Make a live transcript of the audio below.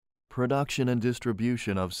Production and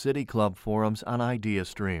distribution of City Club forums on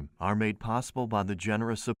ideastream are made possible by the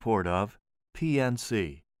generous support of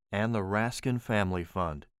PNC and the Raskin Family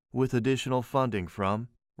Fund, with additional funding from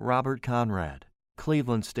Robert Conrad,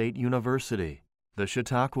 Cleveland State University, the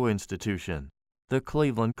Chautauqua Institution, the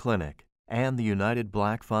Cleveland Clinic, and the United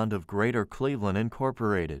Black Fund of Greater Cleveland,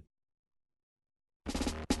 Incorporated.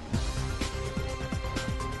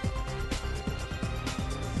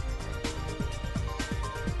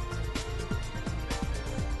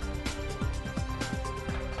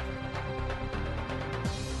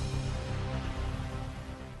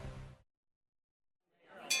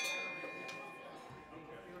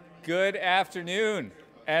 Good afternoon,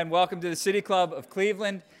 and welcome to the City Club of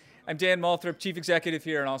Cleveland. I'm Dan Moulthrop, Chief Executive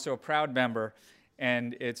here and also a proud member,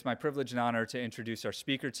 and it's my privilege and honor to introduce our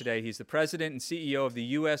speaker today. He's the President and CEO of the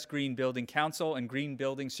U.S. Green Building Council and Green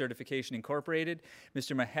Building Certification Incorporated,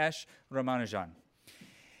 Mr. Mahesh Ramanujam.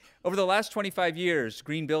 Over the last 25 years,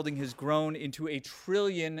 green building has grown into a $1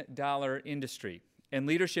 trillion industry, and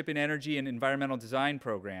Leadership in Energy and Environmental Design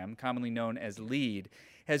program, commonly known as LEED,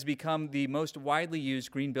 has become the most widely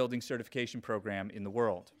used green building certification program in the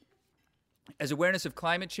world. As awareness of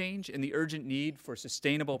climate change and the urgent need for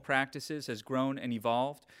sustainable practices has grown and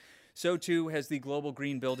evolved, so too has the global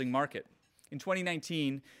green building market. In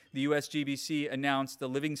 2019, the USGBC announced the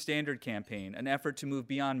Living Standard campaign, an effort to move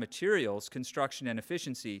beyond materials, construction, and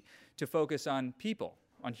efficiency to focus on people,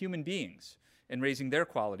 on human beings, and raising their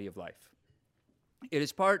quality of life. It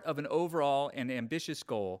is part of an overall and ambitious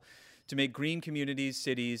goal to make green communities,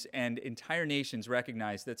 cities, and entire nations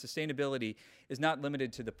recognize that sustainability is not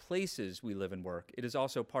limited to the places we live and work. It is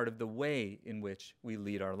also part of the way in which we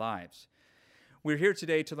lead our lives. We're here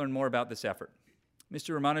today to learn more about this effort.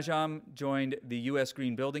 Mr. Ramanujam joined the U.S.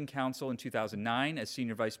 Green Building Council in 2009 as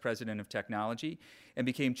Senior Vice President of Technology and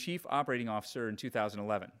became Chief Operating Officer in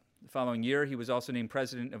 2011. The following year, he was also named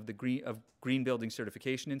President of the Green Building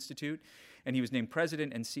Certification Institute, and he was named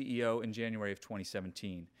President and CEO in January of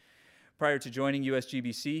 2017. Prior to joining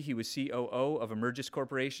USGBC, he was COO of Emergis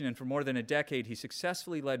Corporation, and for more than a decade, he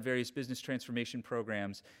successfully led various business transformation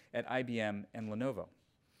programs at IBM and Lenovo.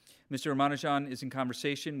 Mr. Ramanujam is in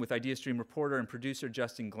conversation with ideastream reporter and producer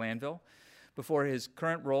Justin Glanville. Before his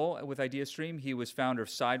current role with ideastream, he was founder of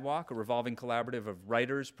Sidewalk, a revolving collaborative of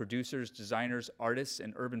writers, producers, designers, artists,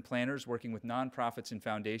 and urban planners working with nonprofits and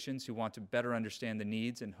foundations who want to better understand the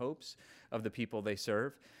needs and hopes of the people they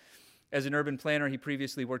serve. As an urban planner, he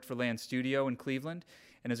previously worked for Land Studio in Cleveland,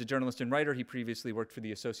 and as a journalist and writer, he previously worked for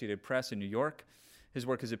the Associated Press in New York. His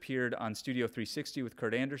work has appeared on Studio 360 with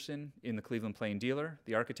Kurt Anderson, in the Cleveland Plain Dealer,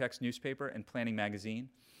 the Architect's Newspaper, and Planning Magazine.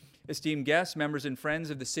 Esteemed guests, members and friends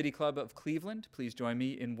of the City Club of Cleveland, please join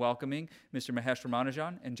me in welcoming Mr. Mahesh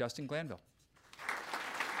Ramanujam and Justin Glanville.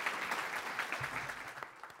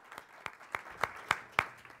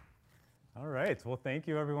 All right, well, thank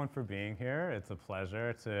you everyone for being here. It's a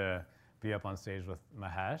pleasure to be up on stage with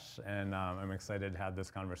Mahesh, and I'm excited to have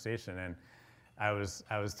this conversation. And I was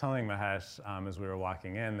telling Mahesh as we were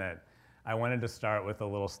walking in that I wanted to start with a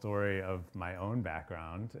little story of my own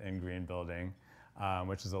background in green building,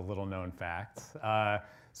 which is a little known fact.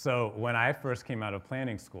 So when I first came out of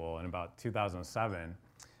planning school in about 2007,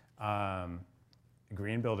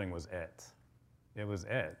 green building was it. It was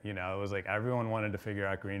it. You know, it was like everyone wanted to figure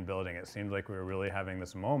out green building. It seemed like we were really having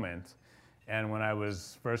this moment. And when I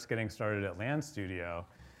was first getting started at Land Studio,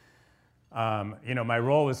 you know, my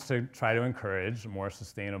role was to try to encourage more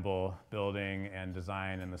sustainable building and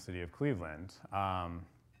design in the city of Cleveland.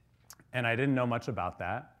 And I didn't know much about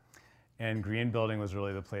that. And green building was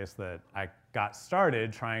really the place that I got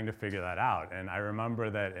started trying to figure that out. And I remember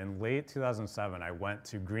that in late 2007, I went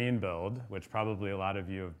to Green Build, which probably a lot of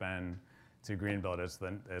you have been to Green Build. It's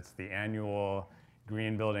the annual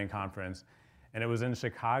green building conference. And it was in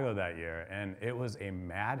Chicago that year, and it was a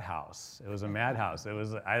madhouse. It was a madhouse.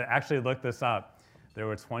 I actually looked this up. There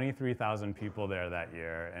were 23,000 people there that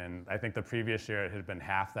year, and I think the previous year it had been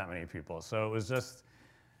half that many people. So it was just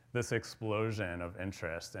this explosion of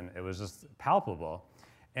interest, and it was just palpable.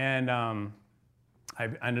 And I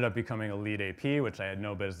ended up becoming a LEED AP, which I had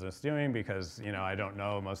no business doing because, you know, I don't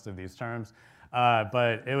know most of these terms.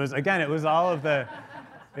 But it was, again, it was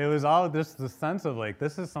all just the sense of like,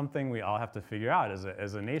 this is something we all have to figure out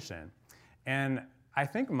as a nation. And I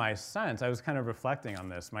think my sense, I was kind of reflecting on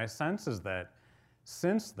this, my sense is that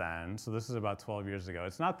since then, so this is about 12 years ago,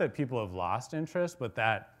 it's not that people have lost interest, but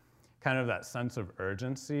that kind of that sense of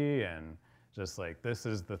urgency and just like, this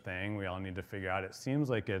is the thing we all need to figure out. It seems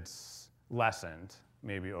like it's lessened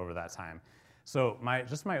maybe over that time. So my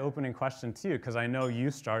opening question to you, because I know you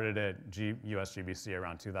started at USGBC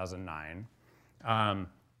around 2009.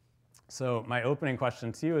 So my opening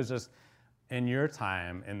question to you is just, in your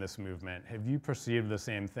time in this movement, have you perceived the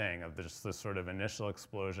same thing of just this sort of initial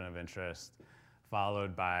explosion of interest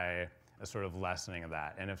followed by a sort of lessening of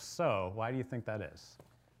that? And if so, why do you think that is?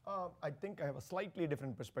 I think I have a slightly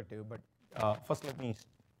different perspective, but first let me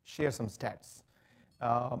share some stats.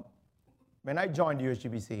 When I joined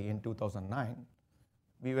USGBC in 2009,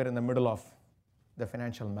 we were in the middle of the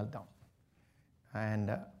financial meltdown.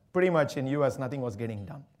 And pretty much in US, nothing was getting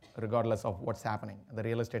done, regardless of what's happening. The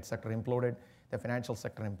real estate sector imploded, the financial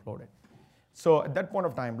sector imploded. So at that point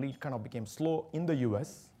of time, LEED kind of became slow in the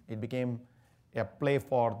US. It became a play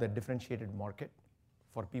for the differentiated market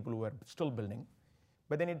for people who were still building.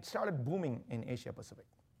 But then it started booming in Asia Pacific.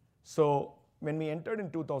 So when we entered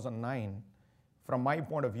in 2009, from my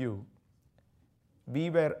point of view, we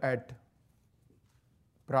were at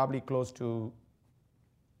probably close to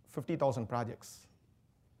 50,000 projects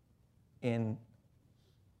in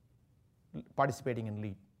participating in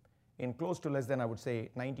LEED, in close to less than, I would say,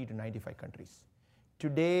 90 to 95 countries.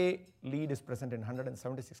 Today, LEED is present in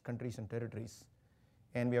 176 countries and territories,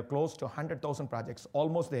 and we are close to 100,000 projects,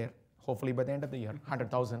 almost there, hopefully by the end of the year,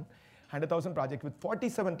 100,000 projects with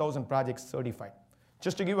 47,000 projects certified.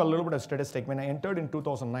 Just to give a little bit of statistic, when I entered in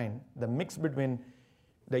 2009, the mix between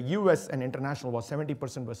the US and international was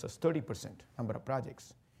 70% versus 30% number of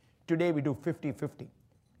projects. Today, we do 50-50.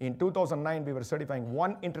 In 2009, we were certifying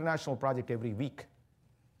one international project every week.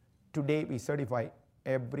 Today, we certify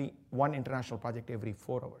one international project every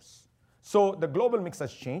 4 hours. So the global mix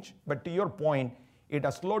has changed, but to your point, it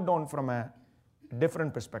has slowed down from a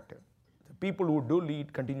different perspective. The people who do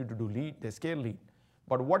LEED continue to do LEED, they scale LEED.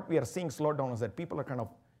 But what we are seeing slow down is that people are kind of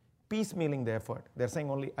piecemealing the effort. They're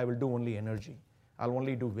saying I will do only energy. I'll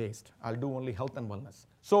only do waste. I'll do only health and wellness.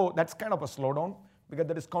 So that's kind of a slowdown, because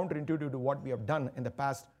that is counterintuitive to what we have done in the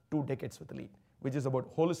past 2 decades with LEED, which is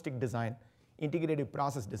about holistic design, integrated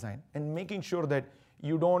process design, and making sure that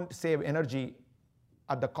you don't save energy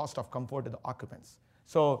at the cost of comfort to the occupants.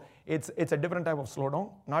 So it's a different type of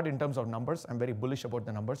slowdown, not in terms of numbers. I'm very bullish about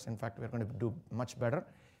the numbers. In fact, we're going to do much better.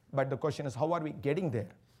 But the question is, how are we getting there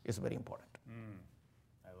is very important.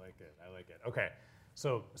 I like it. Okay,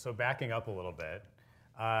 so backing up a little bit,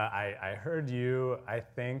 I heard you, I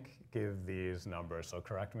think, give these numbers, so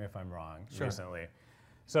correct me if I'm wrong, Sure. Recently.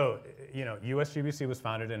 So, USGBC was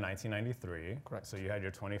founded in 1993. Correct. So you had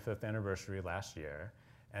your 25th anniversary last year.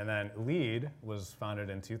 And then LEED was founded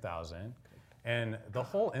in 2000. And the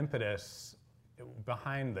whole impetus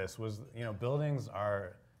behind this was,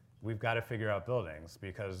 we've got to figure out buildings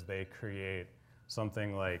because they create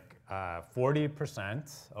something like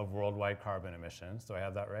 40% of worldwide carbon emissions. Do I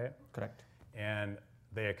have that right? Correct. And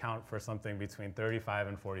they account for something between 35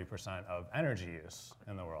 and 40% of energy use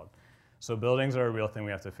in the world. So buildings are a real thing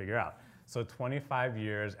we have to figure out. So 25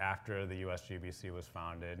 years after the USGBC was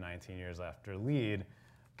founded, 19 years after LEED,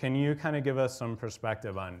 can you kind of give us some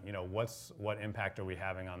perspective on, what impact are we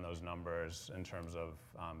having on those numbers in terms of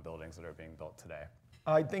buildings that are being built today?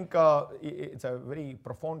 I think it's a very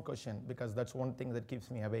profound question, because that's one thing that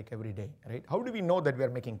keeps me awake every day, right? How do we know that we are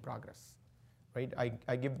making progress, right?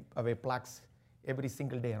 I give away plaques every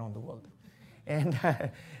single day around the world. And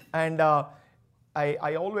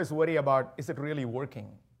I always worry about, is it really working?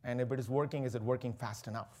 And if it is working, is it working fast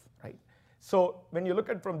enough, right? So when you look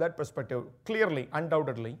at it from that perspective, clearly,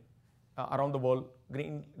 undoubtedly, around the world,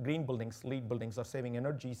 green buildings, LEED buildings are saving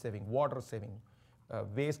energy, saving water, saving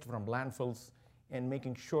waste from landfills, and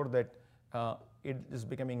making sure that it is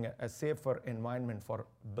becoming a safer environment for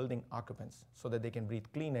building occupants so that they can breathe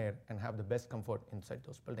clean air and have the best comfort inside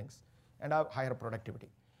those buildings and have higher productivity.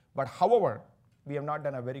 But however, we have not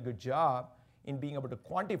done a very good job in being able to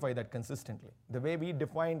quantify that consistently. The way we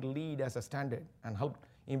defined LEED as a standard and helped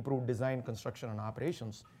improve design, construction, and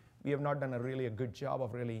operations, we have not done a good job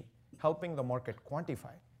of really helping the market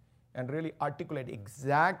quantify and really articulate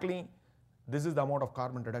exactly, this is the amount of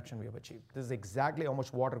carbon reduction we have achieved. This is exactly how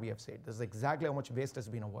much water we have saved. This is exactly how much waste has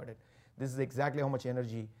been avoided. This is exactly how much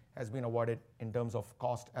energy has been avoided in terms of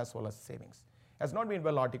cost as well as savings. Has not been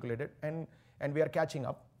well articulated, and we are catching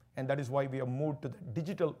up, and that is why we have moved to the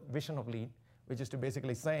digital vision of LEED, which is to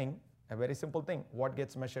basically saying a very simple thing: what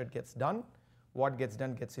gets measured gets done, what gets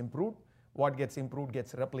done gets improved, what gets improved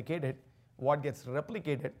gets replicated, what gets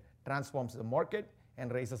replicated transforms the market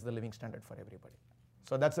and raises the living standard for everybody.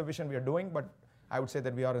 So that's the vision we are doing, but I would say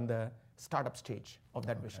that we are in the startup stage of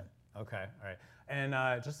that vision. Okay, all right. And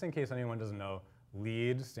just in case anyone doesn't know,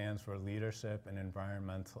 LEED stands for Leadership in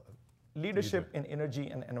Environmental... Leadership in Energy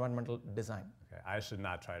and Environmental Design. Okay, I should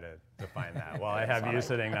not try to define that while I have you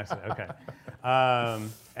sitting next to it. Okay.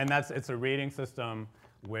 And it's a rating system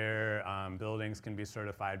where buildings can be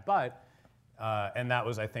certified, but and that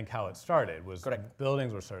was, I think, how it started, was Correct.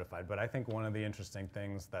 buildings were certified. But I think one of the interesting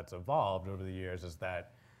things that's evolved over the years is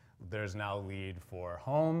that there's now LEED for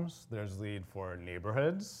homes, there's LEED for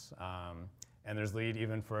neighborhoods, and there's LEED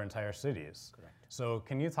even for entire cities. Correct. So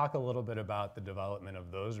can you talk a little bit about the development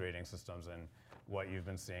of those rating systems and what you've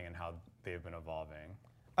been seeing and how they've been evolving?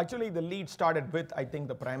 Actually, the LEED started with, I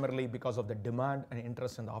think, primarily because of the demand and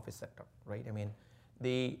interest in the office sector, right? I mean,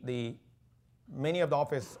 many of the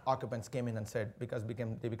office occupants came in and said, because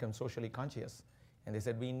they become socially conscious, and they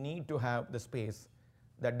said, we need to have the space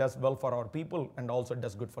that does well for our people and also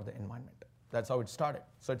does good for the environment. That's how it started.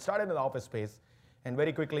 So it started in the office space, and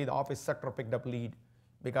very quickly the office sector picked up LEED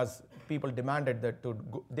because people demanded that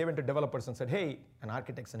they went to developers and said, hey, and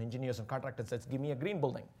architects and engineers and contractors said, give me a green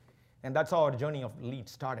building. And that's how our journey of LEED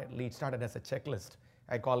started. LEED started as a checklist.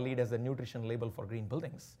 I call LEED as the nutrition label for green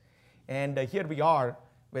buildings. And here we are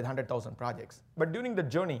with 100,000 projects. But during the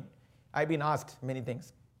journey, I've been asked many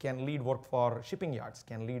things. Can LEED work for shipping yards?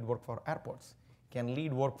 Can LEED work for airports? Can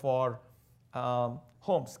LEED work for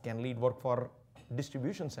homes? Can LEED work for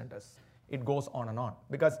distribution centers? It goes on and on.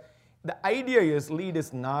 Because the idea is LEED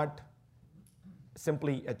is not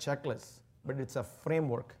simply a checklist, but it's a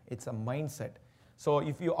framework, it's a mindset. So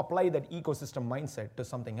if you apply that ecosystem mindset to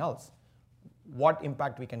something else, what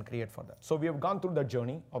impact we can create for that. So we have gone through the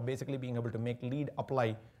journey of basically being able to make LEED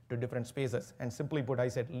apply to different spaces. And simply put, I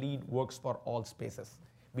said LEED works for all spaces,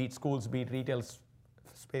 be it schools, be it retail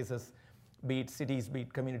spaces, be it cities, be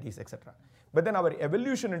it communities, etc. But then our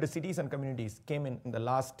evolution into cities and communities came in the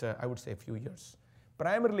last, I would say, few years,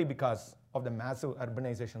 primarily because of the massive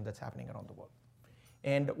urbanization that's happening around the world.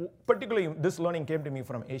 And particularly, this learning came to me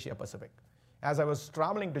from Asia Pacific. As I was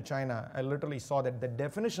traveling to China, I literally saw that the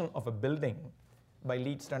definition of a building by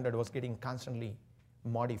LEED standard was getting constantly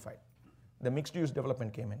modified. The mixed-use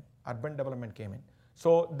development came in, urban development came in.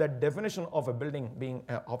 So the definition of a building being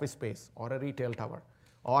an office space or a retail tower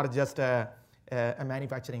or just a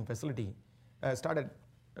manufacturing facility started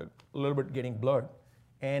a little bit getting blurred,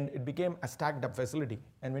 and it became a stacked up facility.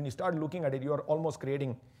 And when you start looking at it, you are almost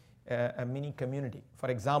creating a mini community.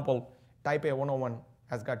 For example, Taipei 101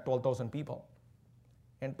 has got 12,000 people.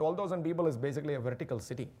 And 12,000 people is basically a vertical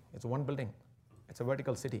city. It's one building. It's a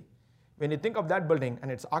vertical city. When you think of that building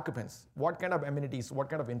and its occupants, what kind of amenities, what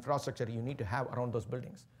kind of infrastructure you need to have around those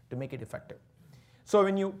buildings to make it effective? So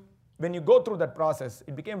when you go through that process,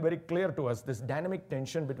 it became very clear to us this dynamic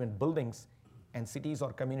tension between buildings and cities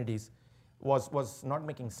or communities was not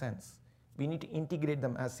making sense. We need to integrate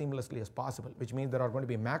them as seamlessly as possible, which means there are going to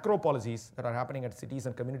be macro policies that are happening at cities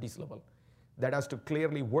and communities level that has to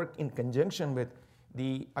clearly work in conjunction with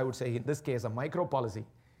I would say in this case, a micro policy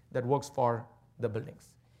that works for the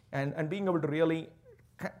buildings. And being able to really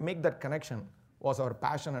make that connection was our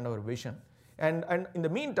passion and our vision. And in the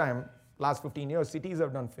meantime, last 15 years, cities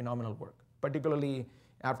have done phenomenal work, particularly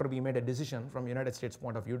after we made a decision from United States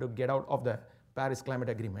point of view to get out of the Paris Climate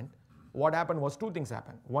Agreement. What happened was two things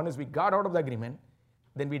happened. One is we got out of the agreement,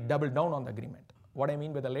 then we doubled down on the agreement. What I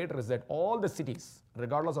mean by the later is that all the cities,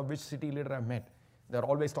 regardless of which city leader I've met, they're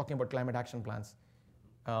always talking about climate action plans,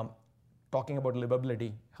 talking about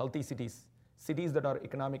livability, healthy cities, cities that are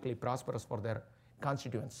economically prosperous for their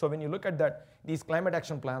constituents. So when you look at that, these climate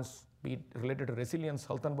action plans, be it related to resilience,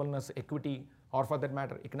 health and wellness, equity, or for that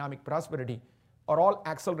matter, economic prosperity, are all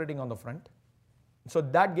accelerating on the front. So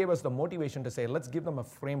that gave us the motivation to say, let's give them a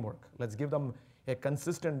framework. Let's give them a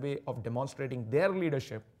consistent way of demonstrating their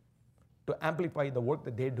leadership to amplify the work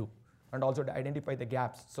that they do and also to identify the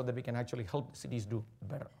gaps so that we can actually help cities do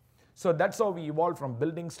better. So that's how we evolved from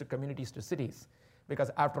buildings to communities to cities, because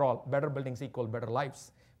after all, better buildings equal better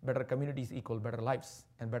lives, better communities equal better lives,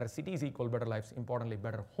 and better cities equal better lives. Importantly,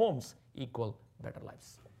 better homes equal better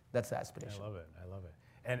lives. That's the aspiration. I love it. I love it.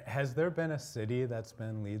 And has there been a city that's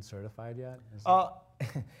been LEED certified yet?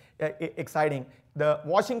 Exciting. The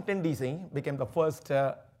Washington, D.C. became the first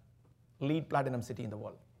LEED Platinum city in the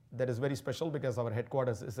world. That is very special because our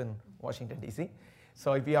headquarters is in Washington, D.C.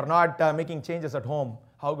 So if we are not making changes at home,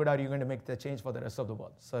 how good are you going to make the change for the rest of the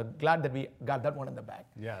world? So glad that we got that one in the bag.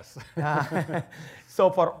 Yes.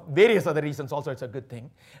 So for various other reasons also it's a good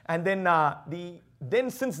thing. And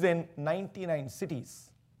then since then, 99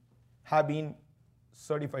 cities have been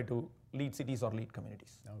certified to LEED cities or LEED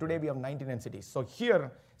communities. Okay. Today we have 99 cities. So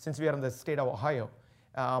here, since we are in the state of Ohio,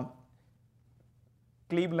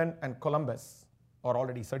 Cleveland and Columbus are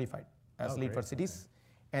already certified as LEED for cities. Okay.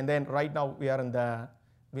 And then right now we are in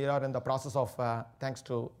the process of, thanks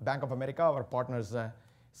to Bank of America, our partners'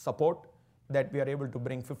 support, that we are able to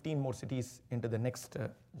bring 15 more cities into the next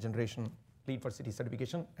generation LEED for City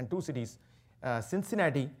certification, and 2 cities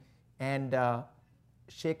Cincinnati and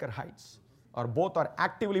Shaker Heights, or both are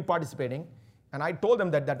actively participating. And I told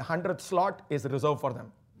them that that 100th slot is reserved for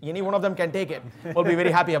them. Any one of them can take it. We'll be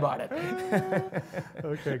very happy about it.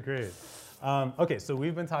 Okay, great. Okay, so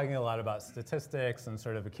we've been talking a lot about statistics and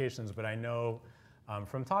certifications, but I know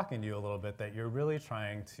from talking to you a little bit that you're really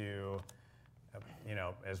trying to,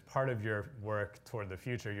 as part of your work toward the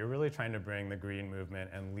future, you're really trying to bring the green movement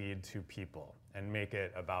and LEED to people and make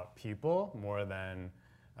it about people more than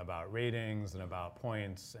about ratings and about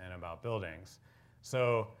points and about buildings.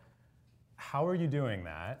 So how are you doing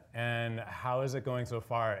that, and how is it going so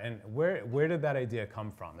far? And where did that idea come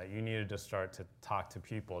from, that you needed to start to talk to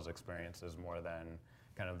people's experiences more than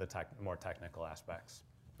kind of the more technical aspects?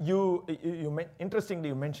 Interestingly,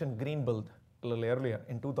 you mentioned Green Build a little earlier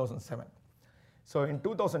in 2007. So in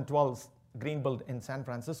 2012, Green Build in San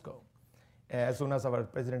Francisco, as soon as our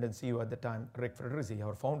president and CEO at the time, Rick Federici,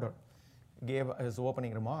 our founder, gave his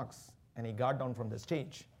opening remarks, and he got down from the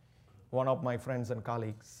stage, one of my friends and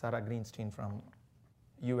colleagues, Sarah Greenstein from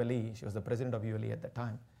ULE, she was the president of ULE at the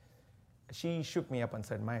time, she shook me up and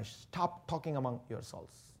said, Mahesh, stop talking among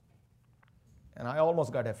yourselves. And I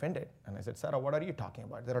almost got offended. And I said, Sarah, what are you talking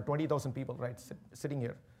about? There are 20,000 people sitting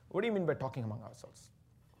here. What do you mean by talking among ourselves?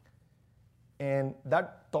 And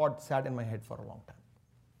that thought sat in my head for a long time.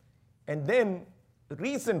 And then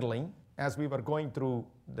recently, as we were going through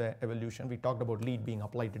the evolution, we talked about LEED being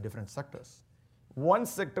applied to different sectors. One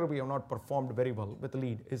sector we have not performed very well with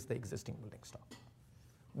LEED is the existing building stock.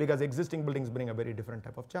 Because existing buildings bring a very different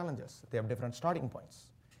type of challenges. They have different starting points.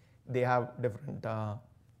 They have different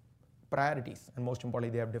priorities, and most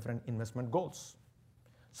importantly, they have different investment goals.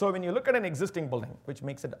 So when you look at an existing building, which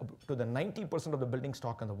makes it up to the 90% of the building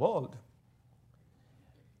stock in the world,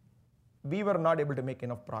 we were not able to make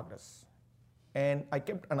enough progress. And I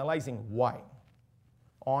kept analyzing why.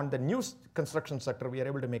 On the new construction sector, we are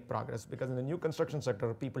able to make progress because in the new construction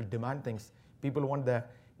sector, people demand things. People want the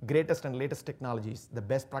greatest and latest technologies, the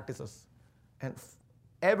best practices. And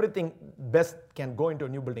everything best can go into a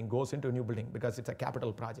new building, goes into a new building because it's a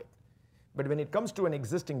capital project. But when it comes to an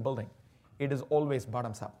existing building, it is always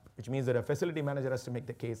bottoms up, which means that a facility manager has to make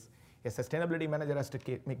the case, a sustainability manager has to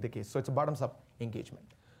make the case. So it's a bottoms up engagement.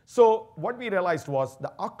 So what we realized was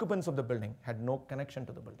the occupants of the building had no connection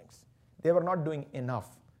to the buildings. They were not doing enough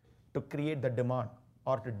to create the demand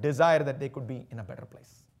or to desire that they could be in a better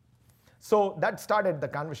place. So that started the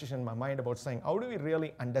conversation in my mind about saying, how do we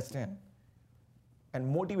really understand and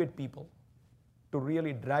motivate people to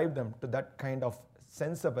really drive them to that kind of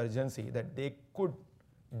sense of urgency that they could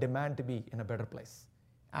demand to be in a better place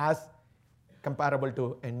as comparable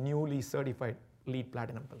to a newly certified LEED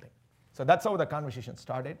Platinum building. So that's how the conversation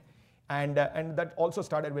started. And that also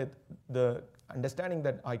started with the understanding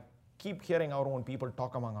that I keep hearing our own people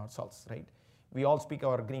talk among ourselves, right? We all speak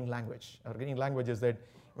our green language. Our green language is that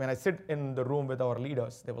when I sit in the room with our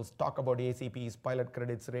leaders, they will talk about ACPs, pilot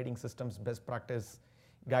credits, rating systems, best practice,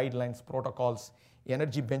 guidelines, protocols,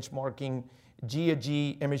 energy benchmarking,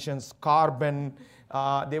 GHG emissions, carbon.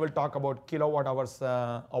 They will talk about kilowatt hours,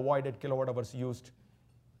 avoided kilowatt hours used.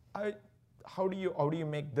 How do you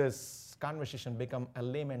make this conversation become a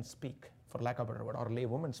layman speak, for lack of a better word, or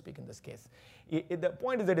laywoman speak in this case? The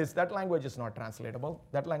point is that language is not translatable.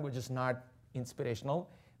 That language is not inspirational.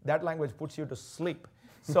 That language puts you to sleep.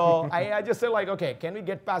 So I just said, like, okay, can we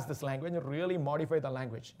get past this language and really modify the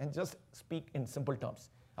language and just speak in simple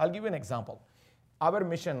terms? I'll give you an example. Our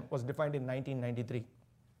mission was defined in 1993.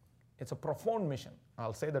 It's a profound mission.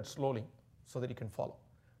 I'll say that slowly so that you can follow.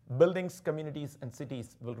 Buildings, communities, and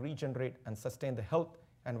cities will regenerate and sustain the health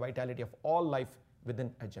and vitality of all life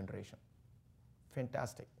within a generation.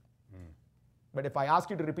 Fantastic. But if I ask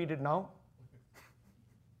you to repeat it now,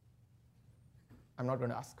 I'm not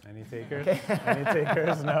going to ask. Any takers? Okay. Any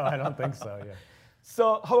takers? No, I don't think so, yeah.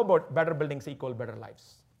 So how about better buildings equal better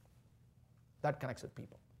lives? That connects with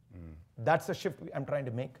people. That's the shift I'm trying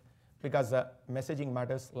to make because messaging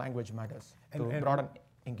matters, language matters to broaden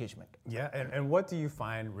engagement. Yeah, and what do you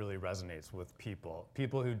find really resonates with people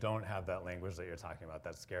who don't have that language that you're talking about,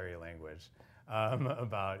 that scary language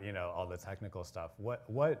about all the technical stuff?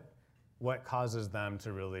 What causes them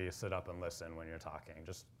to really sit up and listen when you're talking?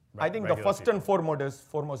 Just I think the first and foremost,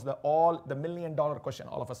 the $1 million question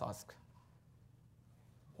all of us ask: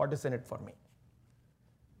 what is in it for me?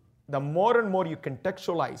 The more and more you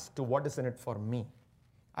contextualize to what is in it for me,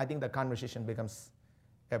 I think the conversation becomes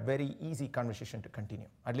a very easy conversation to continue.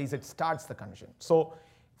 At least it starts the conversation. So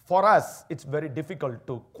for us, it's very difficult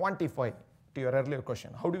to quantify, to your earlier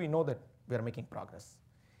question, how do we know that we are making progress?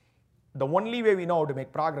 The only way we know how to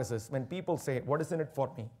make progress is when people say, what is in it for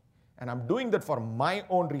me? And I'm doing that for my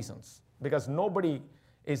own reasons, because nobody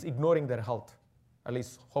is ignoring their health, at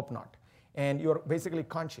least hope not. And you're basically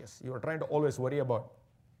conscious. You're trying to always worry about,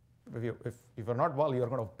 if you're not well, you're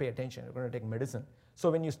going to pay attention, you're going to take medicine. So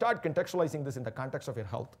when you start contextualizing this in the context of your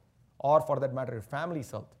health, or for that matter, your family's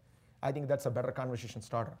health, I think that's a better conversation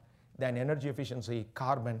starter than energy efficiency,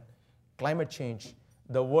 carbon, climate change.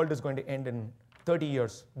 The world is going to end in 30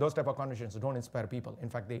 years. Those type of conversations don't inspire people. In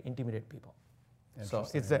fact, they intimidate people. So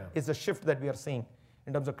it's a shift that we are seeing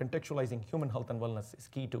in terms of contextualizing human health and wellness is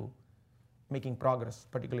key to making progress,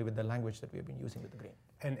 particularly with the language that we have been using with the green.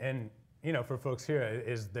 And you know, for folks here,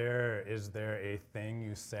 is there a thing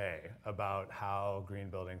you say about how green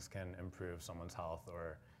buildings can improve someone's health,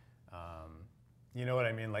 or you know what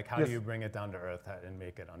I mean? Like, how do you bring it down to earth and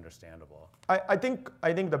make it understandable? I think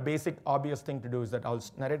the basic obvious thing to do is that I'll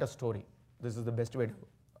narrate a story. This is the best way to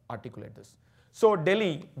articulate this. So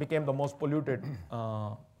Delhi became the most polluted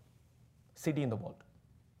city in the world.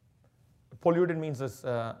 Polluted means is,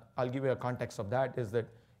 I'll give you a context of that, is that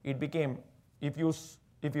it became, if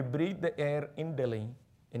you breathe the air in Delhi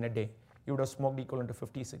in a day, you would have smoked equivalent to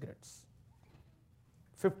 50 cigarettes.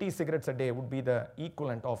 50 cigarettes a day would be the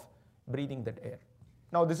equivalent of breathing that air.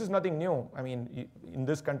 Now, this is nothing new. I mean, in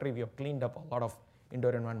this country, we have cleaned up a lot of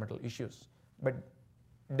indoor environmental issues. But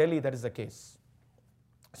Delhi, that is the case.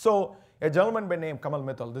 So a gentleman by name Kamal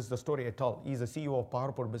Mittal, this is the story I tell. He's a CEO of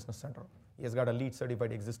Powerport Business Center. He has got a LEED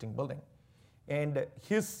certified existing building. And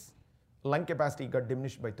his lung capacity got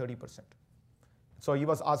diminished by 30%. So he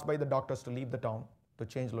was asked by the doctors to leave the town, to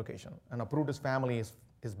change location, and uproot his family,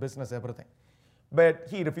 his business, everything. But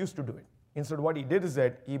he refused to do it. Instead, what he did is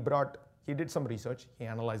that he did some research, he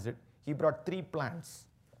analyzed it. He brought 3 plants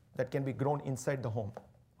that can be grown inside the home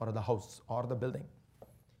or the house or the building,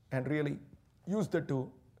 and really used it to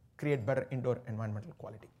create better indoor environmental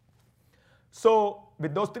quality. So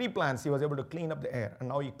with those 3 plants, he was able to clean up the air, and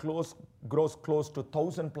now he grows close to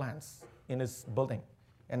 1,000 plants in his building.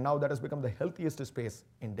 And now that has become the healthiest space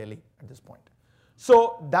in Delhi at this point.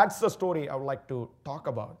 So that's the story I would like to talk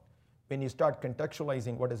about when you start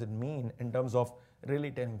contextualizing what does it mean in terms of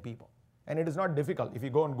really telling people. And it is not difficult. If you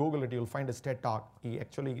go and Google it, you'll find his TED Talk. He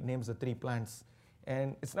actually names the 3 plants.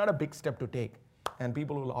 And it's not a big step to take. And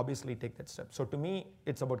people will obviously take that step. So to me,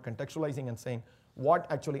 it's about contextualizing and saying what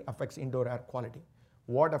actually affects indoor air quality,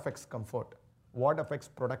 what affects comfort, what affects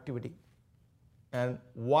productivity, and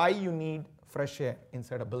why you need fresh air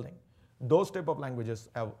inside a building. Those type of languages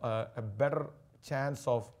have a better chance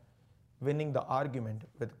of winning the argument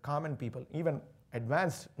with common people, even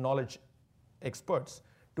advanced knowledge experts,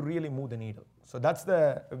 to really move the needle. So that's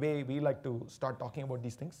the way we like to start talking about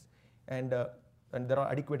these things. And there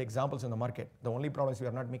are adequate examples in the market. The only problem is we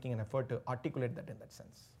are not making an effort to articulate that in that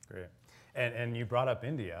sense. Great. And you brought up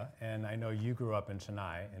India, and I know you grew up in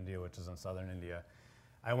Chennai, India, which is in southern India.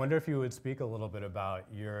 I wonder if you would speak a little bit about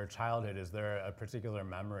your childhood. Is there a particular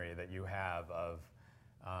memory that you have of,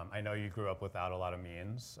 I know you grew up without a lot of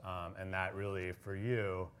means, and that really, for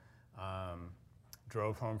you,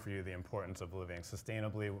 drove home for you the importance of living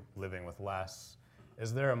sustainably, living with less.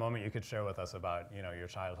 Is there a moment you could share with us about, you know, your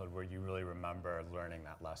childhood where you really remember learning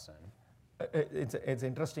that lesson? It's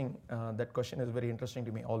interesting. That question is very interesting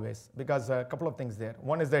to me always, because a couple of things there.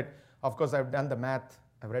 One is that, of course, I've done the math,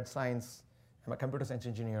 I've read science, I'm a computer science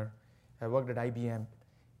engineer, I worked at IBM,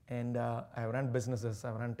 and I've run businesses,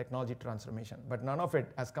 I've run technology transformation, but none of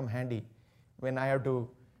it has come handy when I have to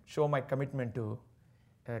show my commitment to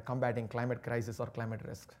combating climate crisis or climate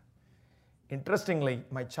risk. Interestingly,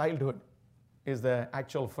 my childhood is the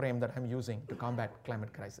actual frame that I'm using to combat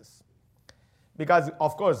climate crisis. Because,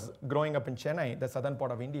 of course, growing up in Chennai, the southern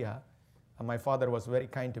part of India, my father was very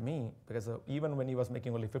kind to me, because even when he was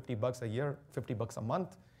making only $50 a year, $50 a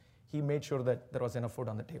month, he made sure that there was enough food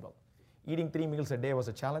on the table. Eating 3 meals a day was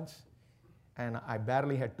a challenge, and I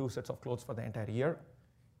barely had 2 sets of clothes for the entire year.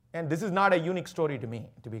 And this is not a unique story to me,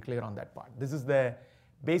 to be clear on that part. This is the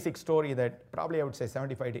basic story that probably I would say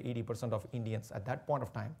 75 to 80% of Indians at that point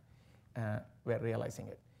of time were realizing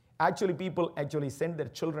it. Actually, people actually send their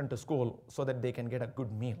children to school so that they can get a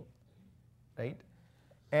good meal, right?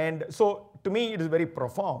 And so to me, it is very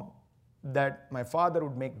profound that my father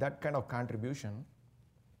would make that kind of contribution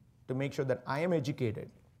to make sure that I am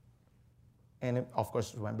educated, and of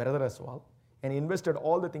course my brother as well, and he invested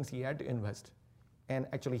all the things he had to invest. And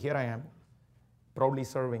actually here I am, proudly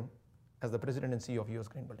serving as the president and CEO of US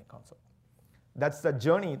Green Building Council. That's the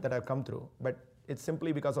journey that I've come through, but it's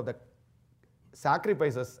simply because of the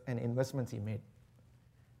sacrifices and investments he made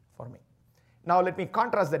for me. Now let me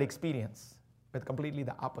contrast that experience with completely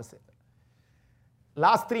the opposite.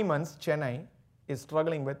 Last 3 months, Chennai is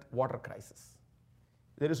struggling with water crisis.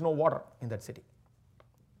 There is no water in that city.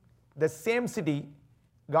 The same city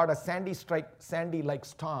got a Sandy-like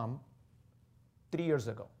storm 3 years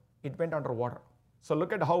ago. It went underwater. So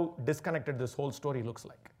look at how disconnected this whole story looks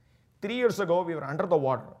like. 3 years ago, we were under the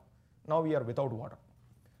water. Now we are without water.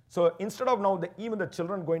 So instead of now even the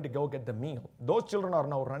children going to go get the meal, those children are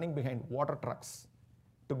now running behind water trucks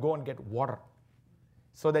to go and get water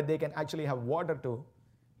so that they can actually have water to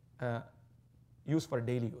use for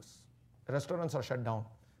daily use. Restaurants are shut down.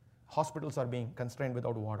 Hospitals are being constrained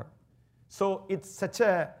without water. So it's such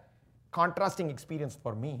a contrasting experience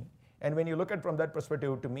for me. And when you look at it from that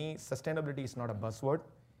perspective, to me, sustainability is not a buzzword.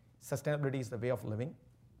 Sustainability is the way of living.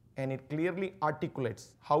 And it clearly articulates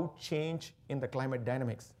how change in the climate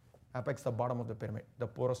dynamics affects the bottom of the pyramid, the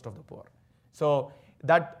poorest of the poor. So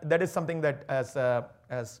that is something that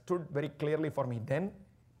has stood very clearly for me then,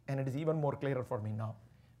 and it is even more clearer for me now.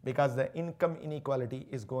 Because the income inequality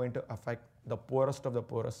is going to affect the poorest of the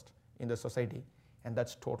poorest in the society, and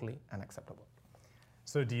that's totally unacceptable.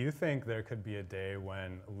 So do you think there could be a day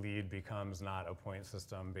when LEED becomes not a point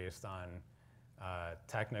system based on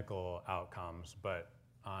technical outcomes, but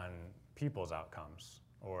on people's outcomes?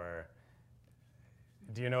 Or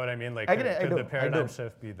do you know what I mean? Like, could the paradigm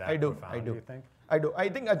shift be that profound, do you think? I do. I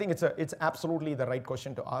think it's absolutely the right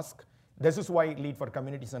question to ask. This is why LEED for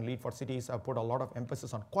communities and LEED for cities have put a lot of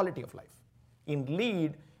emphasis on quality of life. In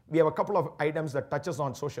LEED, we have a couple of items that touches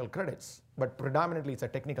on social credits, but predominantly it's a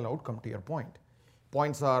technical outcome, to your point.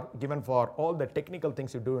 Points are given for all the technical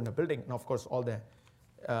things you do in a building, and of course all the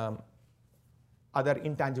other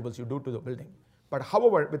intangibles you do to the building. But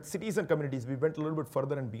however, with cities and communities, we went a little bit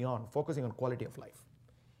further and beyond, focusing on quality of life.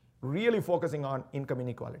 Really focusing on income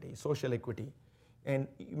inequality, social equity, and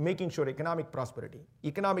making sure economic prosperity,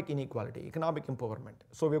 economic inequality, economic empowerment.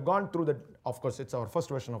 So we've gone through that. Of course, it's our first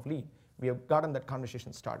version of LEED. We have gotten that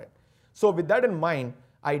conversation started. So with that in mind,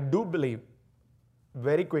 I do believe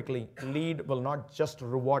very quickly LEED will not just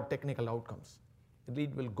reward technical outcomes.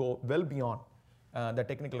 LEED will go well beyond the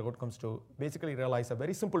technical outcomes to basically realize a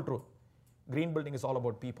very simple truth. Green building is all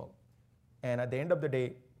about people. And at the end of the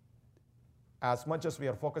day, as much as we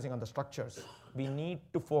are focusing on the structures, we need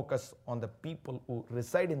to focus on the people who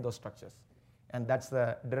reside in those structures. And that's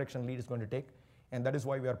the direction LEED is going to take. And that is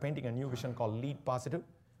why we are painting a new vision called LEED Positive,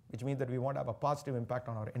 which means that we want to have a positive impact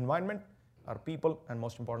on our environment, our people, and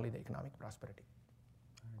most importantly, the economic prosperity.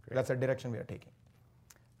 Great. That's the direction we are taking.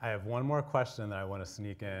 I have one more question that I want to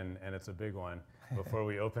sneak in, and it's a big one, before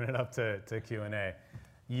we open it up to Q&A.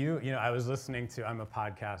 You know, I was listening to, I'm a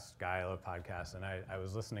podcast guy, I love podcasts, and I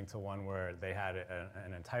was listening to one where they had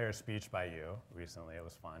an entire speech by you recently. It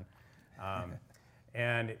was fun.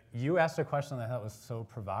 And you asked a question that I thought was so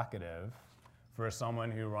provocative for someone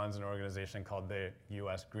who runs an organization called the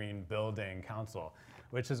U.S. Green Building Council,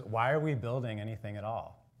 which is, why are we building anything at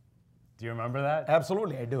all? Do you remember that?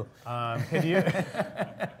 Absolutely, I do. Could you?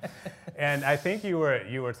 And I think you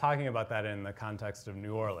were talking about that in the context of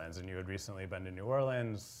New Orleans, and you had recently been to New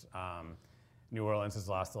Orleans. New Orleans has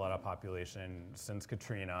lost a lot of population since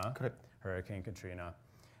Katrina, correct. Hurricane Katrina,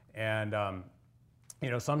 and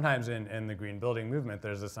you know, sometimes in the green building movement,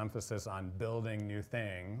 there's this emphasis on building new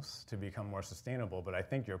things to become more sustainable. But I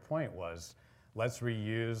think your point was, let's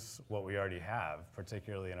reuse what we already have,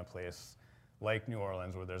 particularly in a place like New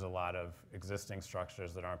Orleans, where there's a lot of existing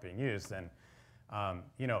structures that aren't being used. And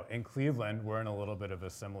you know, in Cleveland, we're in a little bit of a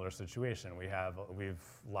similar situation. We've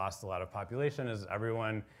lost a lot of population, as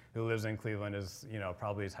everyone who lives in Cleveland is, you know,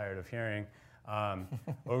 probably tired of hearing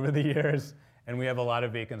over the years. And we have a lot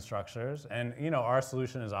of vacant structures. And you know, our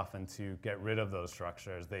solution is often to get rid of those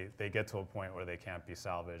structures. They get to a point where they can't be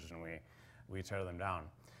salvaged, and we tear them down.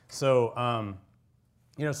 So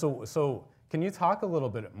you know, so can you talk a little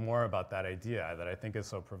bit more about that idea that I think is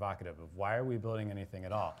so provocative of why are we building anything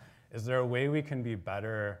at all? Is there a way we can be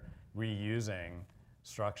better reusing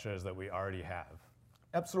structures that we already have?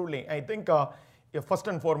 Absolutely. I think first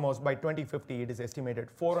and foremost, by 2050, it is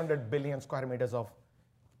estimated 400 billion square meters of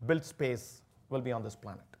built space will be on this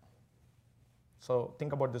planet. So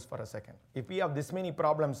think about this for a second. If we have this many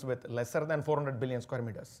problems with lesser than 400 billion square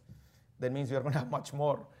meters, that means we are going to have much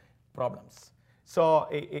more problems. So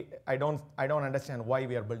I don't understand why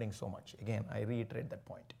we are building so much. Again, I reiterate that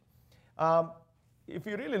point. If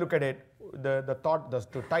you really look at it, the thought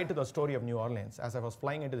to tie to the story of New Orleans, as I was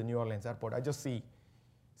flying into the New Orleans airport, I just see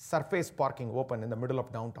surface parking open in the middle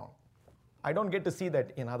of downtown. I don't get to see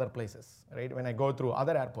that in other places, right? When I go through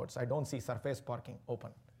other airports, I don't see surface parking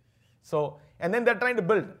open. So, and then they're trying to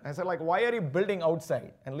build. I said, like, why are you building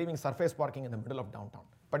outside and leaving surface parking in the middle of downtown,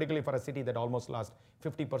 particularly for a city that almost lost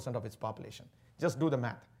 50% of its population? Just do the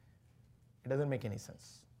math. It doesn't make any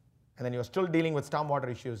sense. And then you're still dealing with stormwater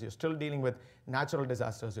issues, you're still dealing with natural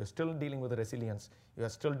disasters, you're still dealing with resilience, you're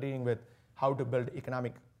still dealing with how to build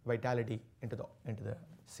economic vitality into the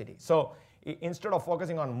city. So instead of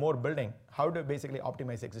focusing on more building, how to basically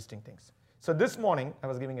optimize existing things. So this morning, I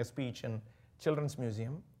was giving a speech in Children's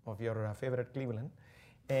Museum of your favorite Cleveland.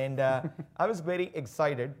 And I was very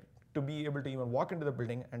excited to be able to even walk into the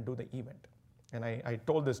building and do the event. And I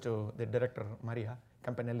told this to the director, Maria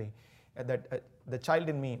Campanelli, that the child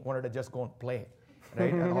in me wanted to just go and play,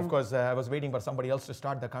 right? And of course, I was waiting for somebody else to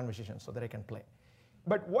start the conversation so that I can play.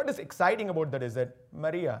 But what is exciting about that is that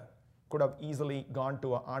Maria could have easily gone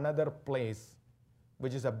to another place,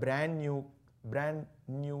 which is a brand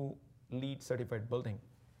new LEED certified building.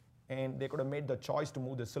 And they could have made the choice to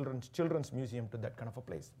move the Children's Museum to that kind of a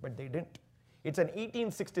place, but they didn't. It's an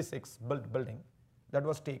 1866 built building that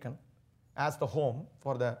was taken as the home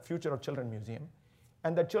for the Future of Children Museum.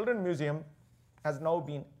 And the Children Museum has now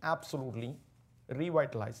been absolutely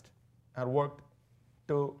revitalized and worked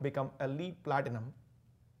to become a LEED Platinum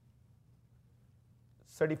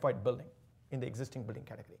certified building in the existing building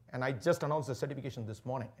category. And I just announced the certification this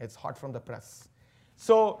morning. It's hot from the press.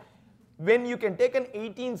 So when you can take an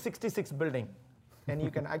 1866 building and you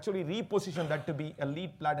can actually reposition that to be a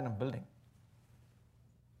LEED Platinum building,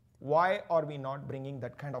 why are we not bringing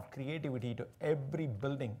that kind of creativity to every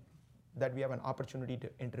building that we have an opportunity to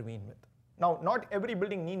intervene with? Now, not every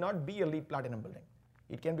building need not be a LEED Platinum building.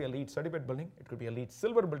 It can be a LEED certified building, it could be a LEED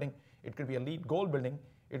Silver building, it could be a LEED Gold building,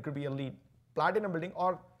 it could be a LEED Platinum building,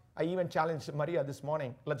 or I even challenged Maria this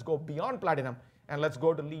morning, let's go beyond Platinum and let's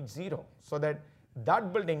go to LEED Zero, so that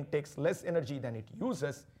that building takes less energy than it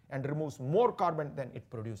uses and removes more carbon than it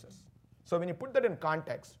produces. So when you put that in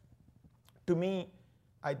context, to me,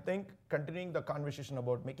 I think continuing the conversation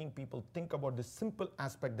about making people think about this simple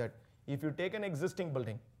aspect that if you take an existing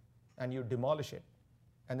building and you demolish it,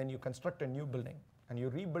 and then you construct a new building, and you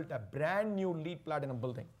rebuild a brand new LEED Platinum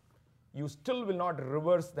building, you still will not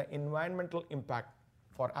reverse the environmental impact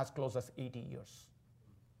for as close as 80 years.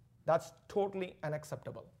 That's totally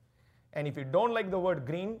unacceptable. And if you don't like the word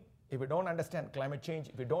green, if you don't understand climate change,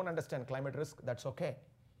 if you don't understand climate risk, that's okay.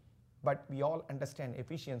 But we all understand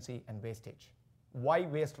efficiency and wastage. Why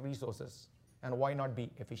waste resources and why not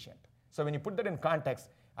be efficient? So when you put that in context,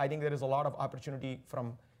 I think there is a lot of opportunity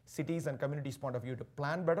from cities and communities' point of view to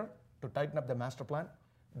plan better, to tighten up the master plan,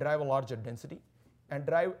 drive a larger density, and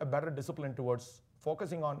drive a better discipline towards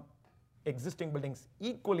focusing on existing buildings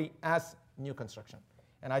equally as new construction.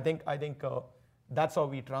 And I think that's how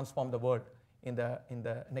we transform the world in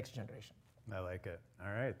the next generation. I like it.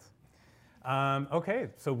 All right. Okay,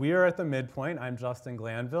 so we are at the midpoint. I'm Justin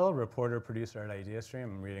Glanville, reporter, producer at ideastream.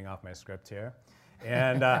 I'm reading off my script here.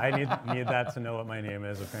 And I need that to know what my name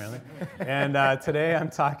is, apparently. And today I'm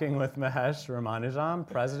talking with Mahesh Ramanujam,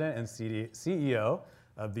 President and CEO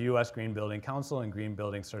of the U.S. Green Building Council and Green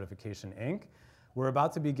Building Certification, Inc. We're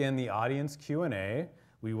about to begin the audience Q&A.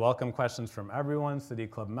 We welcome questions from everyone, City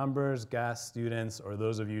Club members, guests, students, or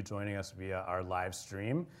those of you joining us via our live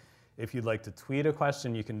stream. If you'd like to tweet a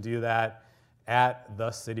question, you can do that at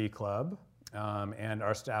the City Club, and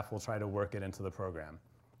our staff will try to work it into the program.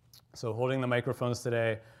 So holding the microphones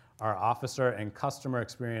today, our Officer and Customer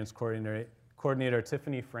Experience Coordinator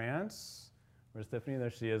Tiffany France. Where's Tiffany? There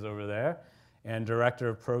she is over there. And Director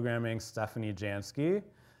of Programming, Stephanie Jansky.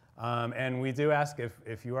 And we do ask,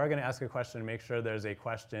 if you are going to ask a question, make sure there's a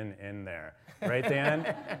question in there. Right,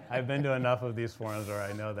 Dan? I've been to enough of these forums where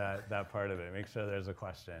I know that part of it. Make sure there's a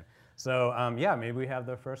question. So yeah, maybe we have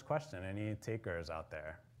the first question. Any takers out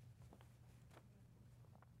there?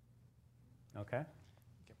 Okay.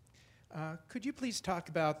 Could you please talk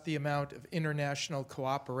about the amount of international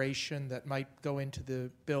cooperation that might go into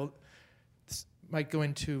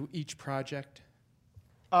each project?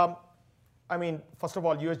 I mean, first of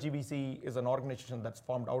all, USGBC is an organization that's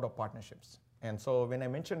formed out of partnerships. And so when I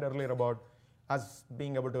mentioned earlier about us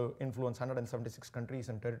being able to influence 176 countries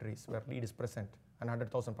and territories where LEED is present and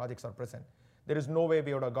 100,000 projects are present, there is no way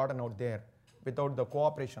we would have gotten out there without the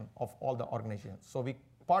cooperation of all the organizations. So we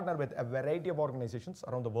partner with a variety of organizations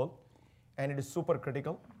around the world, and it is super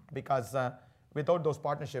critical because without those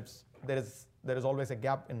partnerships, there is always a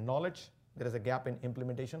gap in knowledge, there is a gap in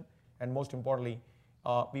implementation, and most importantly,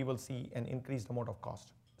 we will see an increased amount of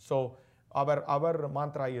cost. So our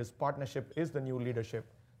mantra is partnership is the new leadership.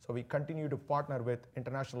 So we continue to partner with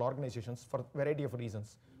international organizations for a variety of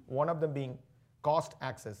reasons. One of them being cost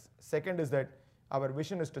access. Second is that our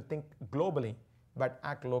vision is to think globally, but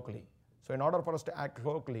act locally. So in order for us to act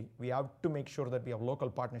locally, we have to make sure that we have local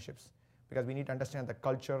partnerships because we need to understand the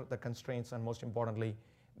culture, the constraints, and most importantly,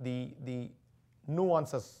 the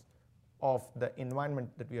nuances of the environment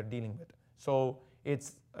that we are dealing with. So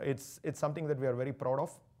it's something that we are very proud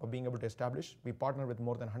of being able to establish. We partner with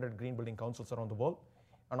more than 100 green building councils around the world,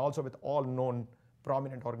 and also with all known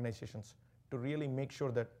prominent organizations to really make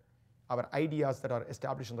sure that our ideas that are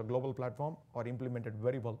established on the global platform are implemented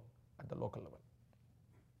very well at the local level.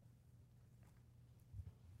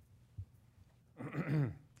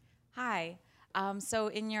 Hi. So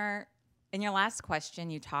in your last question,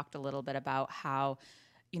 you talked a little bit about how,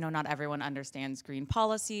 not everyone understands green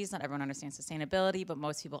policies, not everyone understands sustainability, but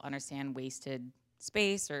most people understand wasted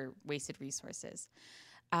space or wasted resources.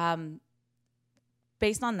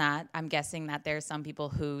 Based on that, I'm guessing that there are some people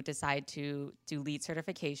who decide to do LEED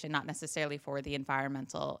certification, not necessarily for the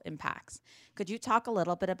environmental impacts. Could you talk a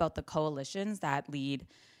little bit about the coalitions that LEED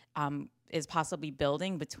is possibly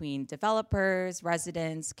building between developers,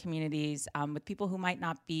 residents, communities, with people who might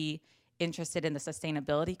not be interested in the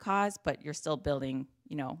sustainability cause, but you're still building,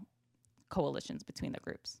 coalitions between the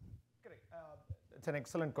groups? Correct. It's an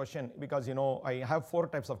excellent question because, I have 4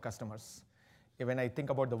 types of customers when I think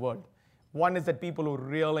about the world. One is that people who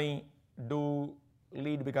really do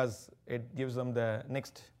LEED because it gives them the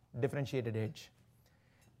next differentiated edge.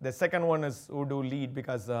 The second one is who do LEED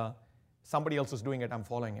because somebody else is doing it, I'm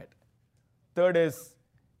following it. Third is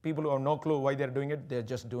people who have no clue why they're doing it, they're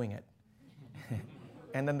just doing it.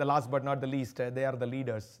 And then the last but not the least, they are the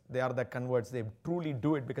leaders. They are the converts. They truly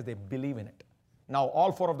do it because they believe in it. Now,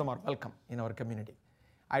 all 4 of them are welcome in our community.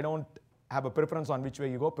 I don't have a preference on which way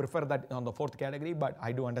you go, prefer that on the 4th category, but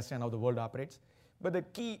I do understand how the world operates. But the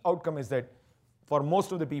key outcome is that for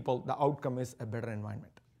most of the people, the outcome is a better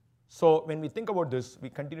environment. So when we think about this, we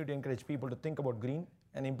continue to encourage people to think about green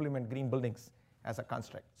and implement green buildings as a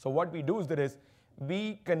construct. So what we do is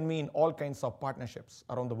we convene all kinds of partnerships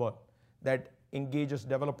around the world that engages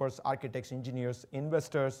developers, architects, engineers,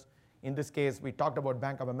 investors. In this case, we talked about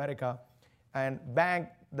Bank of America, and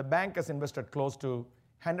the bank has invested close to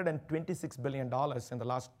 $126 billion in the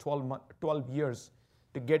last 12 years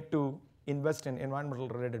to get to invest in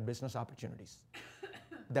environmental-related business opportunities.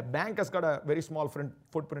 The bank has got a very small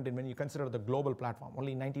footprint when you consider the global platform,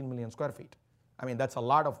 only 19 million square feet. I mean, that's a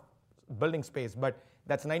lot of building space, but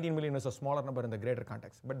that's 19 million is a smaller number in the greater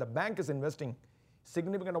context. But the bank is investing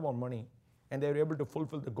significant amount of money, and they were able to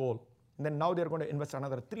fulfill the goal. And then now they're going to invest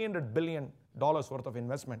another $300 billion worth of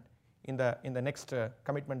investment in the next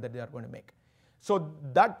commitment that they are going to make. So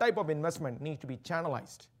that type of investment needs to be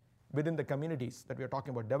channelized within the communities that we are talking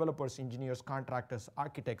about: developers, engineers, contractors,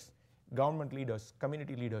 architects, government leaders,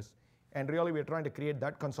 community leaders. And really we're trying to create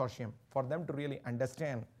that consortium for them to really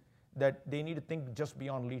understand that they need to think just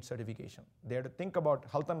beyond LEED certification. They have to think about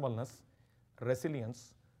health and wellness,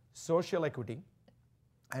 resilience, social equity,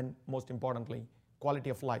 and most importantly, quality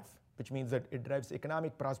of life, which means that it drives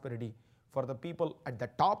economic prosperity for the people at the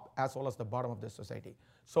top as well as the bottom of the society.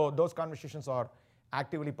 So those conversations are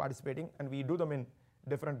actively participating, and we do them in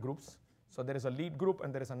different groups. So there is a LEED group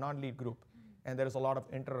and there is a non-LEED group, and there is a lot of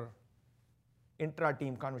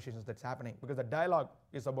intra-team conversations that's happening because the dialogue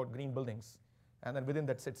is about green buildings, and then within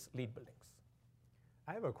that sits LEED buildings.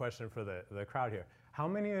 I have a question for the crowd here. How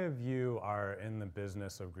many of you are in the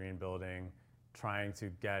business of green building, trying to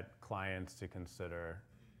get clients to consider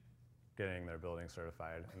getting their building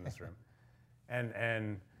certified in this room?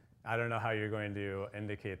 And I don't know how you're going to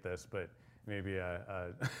indicate this, but maybe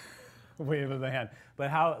a wave of the hand. But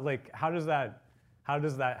how's that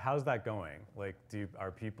going? Like,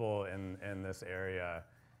 are people in this area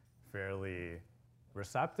fairly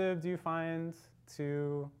receptive, do you find,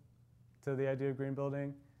 to the idea of green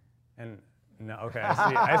building? And no, okay,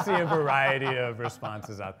 I see a variety of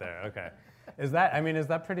responses out there. Okay, is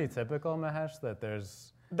that pretty typical, Mahesh?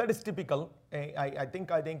 That is typical. I think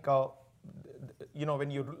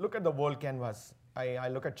when you look at the world canvas, I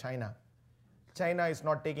look at China. China is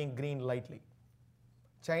not taking green lightly.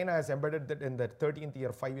 China has embedded that in their 13th year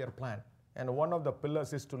 5-year plan, and one of the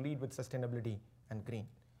pillars is to lead with sustainability and green.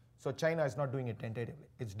 So China is not doing it tentatively.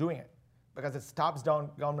 It's doing it because it's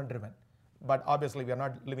tops-down, government-driven. But obviously, we are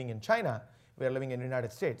not living in China. We are living in the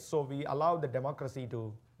United States. So we allow the democracy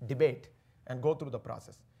to debate and go through the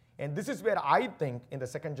process. And this is where I think in the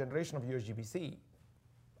second generation of USGBC,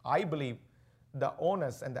 I believe the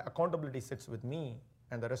onus and the accountability sits with me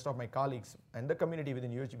and the rest of my colleagues and the community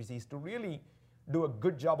within USGBC is to really do a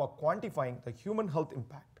good job of quantifying the human health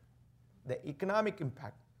impact, the economic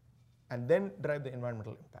impact, and then drive the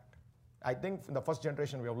environmental impact. I think in the first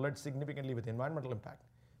generation, we have led significantly with environmental impact,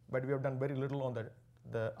 but we have done very little on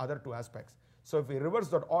the other 2 aspects. So if we reverse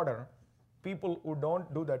that order, people who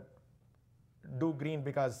don't do green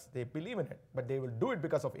because they believe in it, but they will do it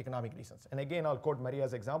because of economic reasons. And again, I'll quote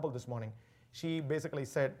Maria's example this morning. She basically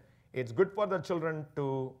said, It's good for the children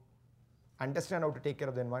to understand how to take care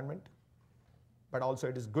of the environment, but also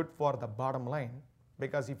it is good for the bottom line,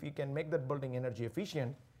 because if you can make that building energy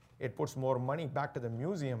efficient, it puts more money back to the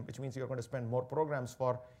museum, which means you're going to spend more programs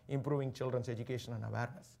for improving children's education and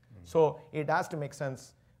awareness. So it has to make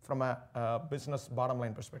sense from a business bottom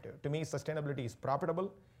line perspective. To me, sustainability is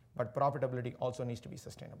profitable, but profitability also needs to be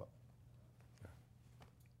sustainable.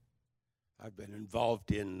 I've been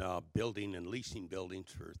involved in building and leasing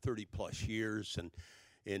buildings for 30 plus years and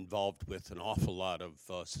involved with an awful lot of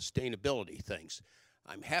sustainability things.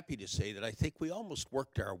 I'm happy to say that I think we almost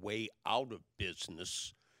worked our way out of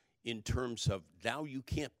business in terms of now you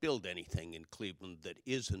can't build anything in Cleveland that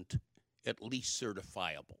isn't at least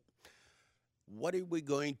certifiable. What are we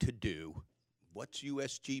going to do? What's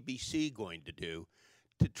USGBC going to do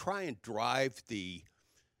to try and drive the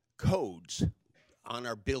codes on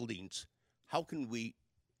our buildings? How can we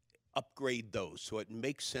upgrade those so it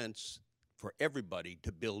makes sense for everybody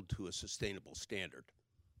to build to a sustainable standard?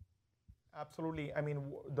 Absolutely. I mean,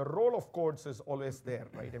 the role of codes is always there,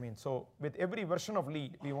 right? I mean, so with every version of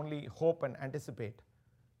LEED, we only hope and anticipate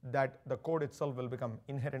that the code itself will become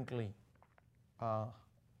inherently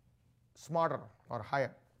smarter or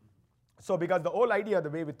higher. So because the whole idea, the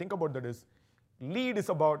way we think about that is, LEED is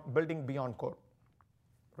about building beyond code,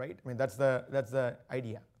 right? I mean, that's the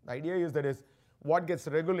idea. The idea is that is what gets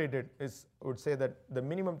regulated is, I would say that the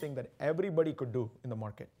minimum thing that everybody could do in the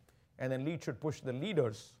market, and then LEED should push the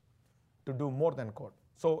leaders to do more than code.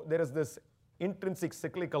 So there is this intrinsic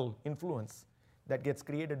cyclical influence that gets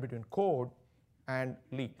created between code and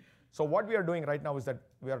LEED. So what we are doing right now is that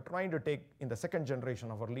we are trying to take in the second generation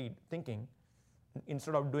of our LEED thinking,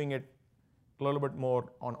 instead of doing it a little bit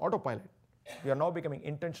more on autopilot, we are now becoming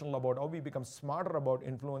intentional about how we become smarter about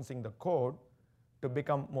influencing the code to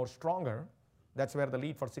become more stronger. That's where the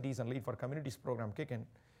LEED for Cities and LEED for Communities program kick in.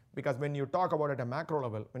 Because when you talk about it at a macro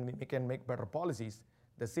level, when we can make better policies,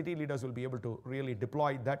 the city leaders will be able to really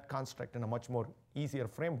deploy that construct in a much more easier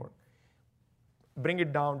framework, bring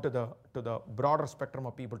it down to the broader spectrum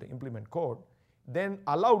of people to implement code, then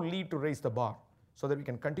allow LEED to raise the bar so that we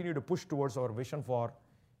can continue to push towards our vision for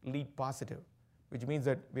LEED positive, which means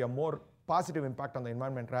that we have more positive impact on the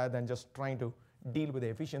environment rather than just trying to deal with the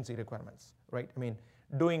efficiency requirements, right? I mean,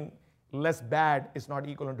 doing less bad is not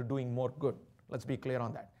equivalent to doing more good. Let's be clear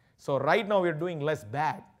on that. So right now we're doing less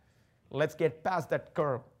bad. Let's get past that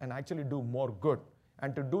curve and actually do more good.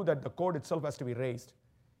 And to do that, the code itself has to be raised,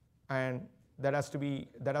 and that has to be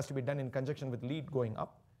done in conjunction with LEED going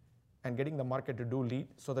up and getting the market to do LEED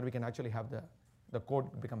so that we can actually have the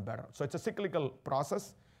code become better. So it's a cyclical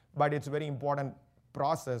process, but it's a very important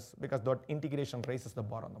process because that integration raises the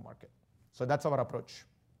bar on the market. So that's our approach.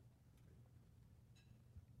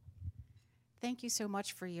 Thank you so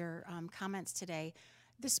much for your comments today.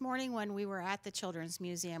 This morning when we were at the Children's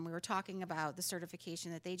Museum, we were talking about the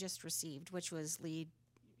certification that they just received, which was LEED,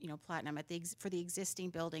 Platinum for the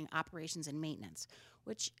existing building operations and maintenance,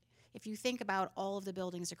 which if you think about all of the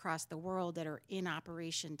buildings across the world that are in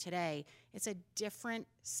operation today, it's a different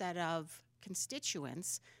set of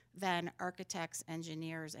constituents than architects,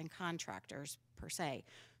 engineers, and contractors per se.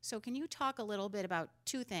 So can you talk a little bit about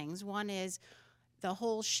two things? One is the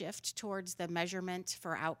whole shift towards the measurement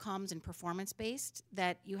for outcomes and performance-based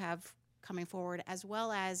that you have coming forward, as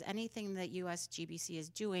well as anything that USGBC is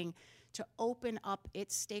doing to open up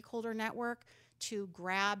its stakeholder network to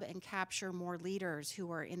grab and capture more leaders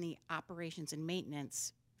who are in the operations and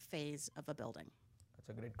maintenance phase of a building. That's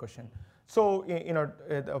a great question. So,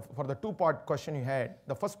 for the two-part question you had,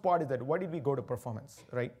 the first part is that why did we go to performance,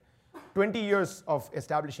 right? 20 years of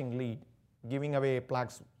establishing LEED, giving away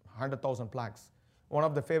plaques, 100,000 plaques. One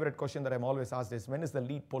of the favorite questions that I'm always asked is, when is the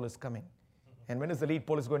LEED police coming? And when is the LEED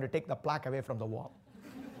police going to take the plaque away from the wall?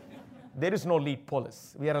 There is no LEED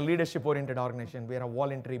police. We are a leadership-oriented organization. We are a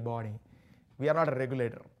voluntary body. We are not a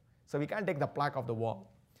regulator. So we can't take the plaque off the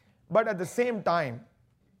wall. But at the same time,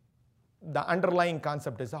 the underlying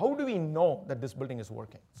concept is, how do we know that this building is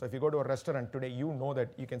working? So if you go to a restaurant today, you know that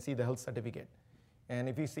you can see the health certificate. And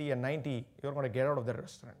if you see a 90, you're going to get out of the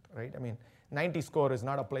restaurant, right? I mean, 90 score is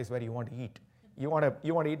not a place where you want to eat. You want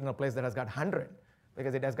to eat in a place that has got 100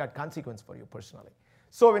 because it has got consequence for you personally.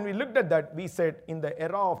 So when we looked at that, we said in the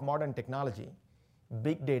era of modern technology,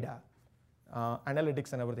 big data,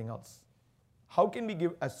 analytics and everything else, how can we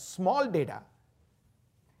give a small data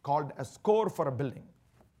called a score for a building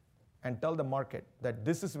and tell the market that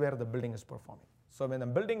this is where the building is performing? So when the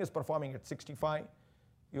building is performing at 65,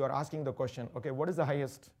 you are asking the question, okay, what is the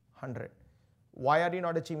highest 100? Why are you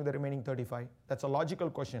not achieving the remaining 35? That's a logical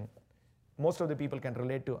question most of the people can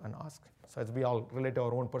relate to and ask. So as we all relate to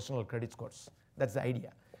our own personal credit scores. That's the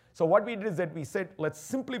idea. So what we did is that we said, let's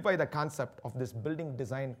simplify the concept of this building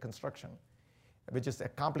design construction, which is a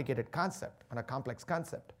complicated concept and a complex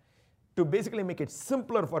concept, to basically make it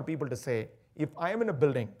simpler for people to say, if I am in a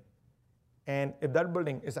building, and if that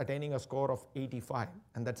building is attaining a score of 85,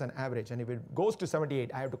 and that's an average, and if it goes to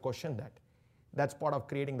 78, I have to question that. That's part of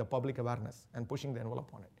creating the public awareness and pushing the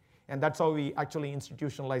envelope on it. And that's how we actually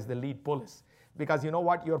institutionalize the LEED police. Because you know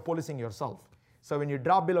what? You're policing yourself. So when you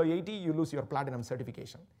drop below 80, you lose your platinum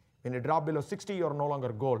certification. When you drop below 60, you're no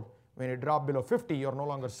longer gold. When you drop below 50, you're no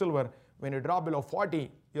longer silver. When you drop below 40,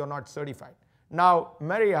 you're not certified. Now,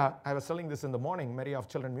 Maria, I was telling this in the morning, Maria of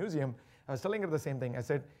Children's Museum, I was telling her the same thing. I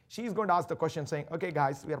said, she's going to ask the question saying, okay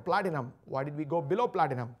guys, we are platinum. Why did we go below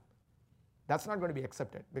platinum? That's not going to be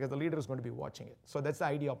accepted because the leader is going to be watching it. So that's the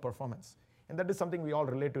idea of performance. And that is something we all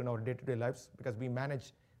relate to in our day-to-day lives because we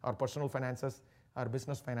manage our personal finances, our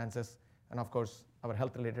business finances, and of course, our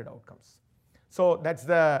health-related outcomes. So that's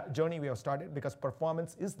the journey we have started because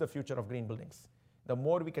performance is the future of green buildings. The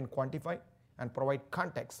more we can quantify and provide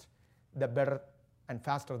context, the better and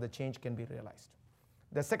faster the change can be realized.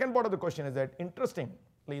 The second part of the question is that, interestingly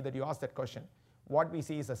that you asked that question, what we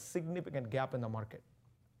see is a significant gap in the market.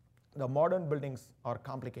 The modern buildings are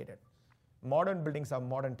complicated. Modern buildings have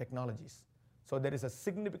modern technologies. So there is a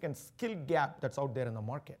significant skill gap that's out there in the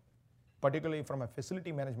market, particularly from a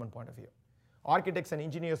facility management point of view. Architects and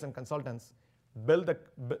engineers and consultants build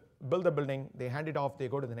the building, they hand it off, they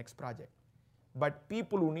go to the next project. But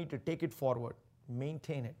people who need to take it forward,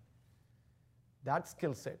 maintain it, that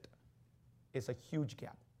skill set is a huge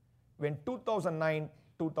gap. When 2009,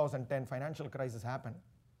 2010 financial crisis happened,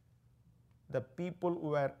 the people who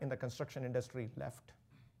were in the construction industry left.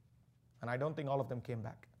 And I don't think all of them came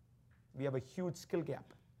back. We have a huge skill gap.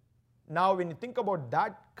 Now, when you think about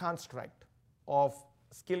that construct of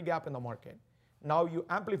skill gap in the market, now you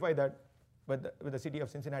amplify that with the city of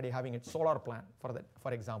Cincinnati having its solar plan,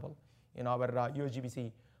 for example. In our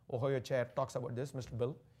USGBC Ohio chair talks about this, Mr.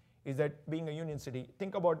 Bill, is that being a union city,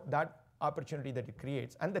 think about that opportunity that it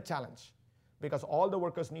creates and the challenge. Because all the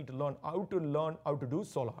workers need to learn how to do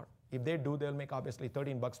solar. If they do, they'll make obviously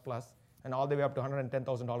 $13 plus and all the way up to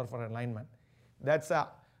 $110,000 for alignment. That's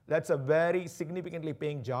a very significantly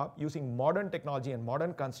paying job using modern technology and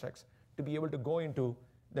modern constructs to be able to go into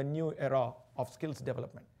the new era of skills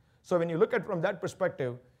development. So when you look at from that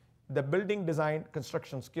perspective, the building design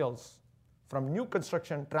construction skills from new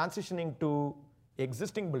construction transitioning to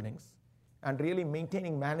existing buildings and really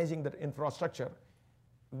maintaining, managing the infrastructure,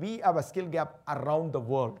 we have a skill gap around the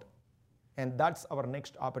world. And that's our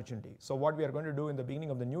next opportunity. So what we are going to do in the beginning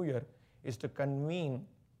of the new year is to convene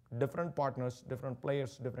different partners, different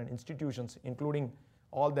players, different institutions, including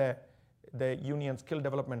all the union skill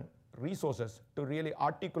development resources to really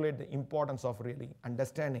articulate the importance of really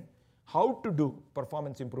understanding how to do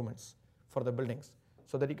performance improvements for the buildings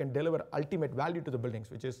so that you can deliver ultimate value to the buildings,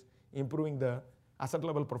 which is improving the asset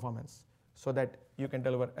level performance so that you can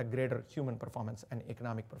deliver a greater human performance and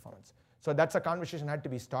economic performance. So that's a conversation that had to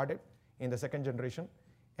be started in the second generation,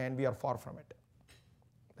 and we are far from it.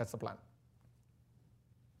 That's the plan.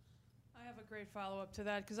 I have a great follow-up to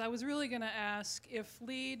that because I was really going to ask if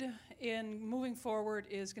LEED in moving forward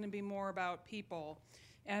is going to be more about people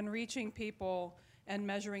and reaching people and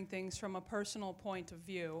measuring things from a personal point of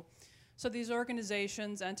view. So these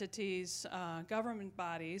organizations, entities, government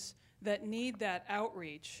bodies that need that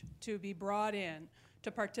outreach to be brought in to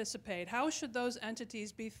participate, how should those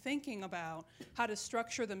entities be thinking about how to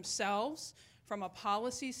structure themselves from a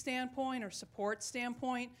policy standpoint or support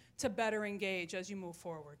standpoint to better engage as you move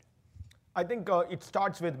forward? I think it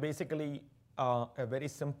starts with basically a very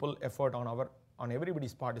simple effort on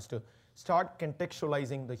everybody's part is to start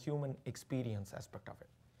contextualizing the human experience aspect of it.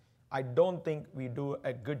 I don't think we do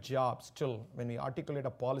a good job still when we articulate a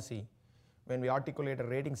policy, when we articulate a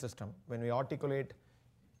rating system, when we articulate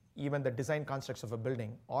even the design constructs of a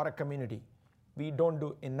building or a community. We don't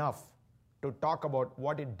do enough to talk about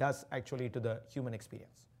what it does actually to the human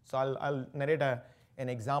experience. So I'll narrate an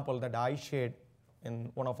example that I shared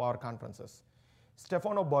in one of our conferences.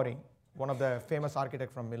 Stefano Borri, one of the famous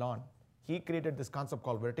architects from Milan, he created this concept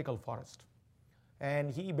called vertical forest.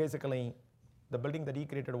 And he basically, the building that he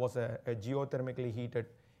created was a geothermically heated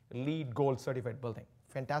LEED gold certified building.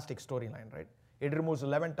 Fantastic storyline, right? It removes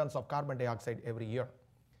 11 tons of carbon dioxide every year.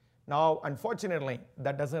 Now, unfortunately,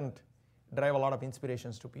 that doesn't drive a lot of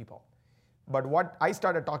inspirations to people. But what I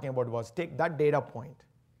started talking about was take that data point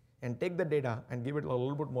and take the data and give it a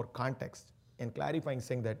little bit more context and clarifying,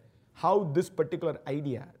 saying that how this particular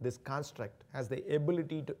idea, this construct, has the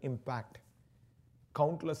ability to impact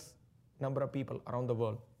countless number of people around the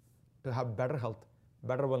world to have better health,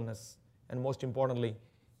 better wellness, and most importantly,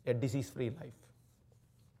 a disease-free life.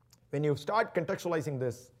 When you start contextualizing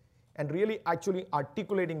this and really actually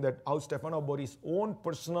articulating that how Stefano Borri's own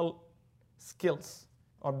personal skills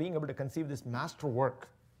or being able to conceive this master work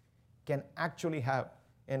can actually have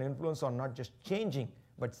an influence on not just changing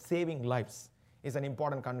but saving lives is an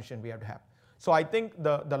important conversation we have to have. So I think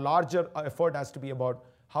the larger effort has to be about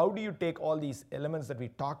how do you take all these elements that we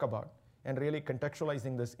talk about and really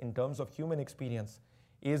contextualizing this in terms of human experience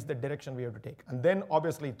is the direction we have to take. And then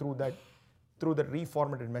obviously through the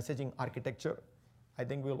reformatted messaging architecture, I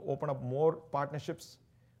think we'll open up more partnerships.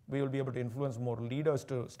 We will be able to influence more leaders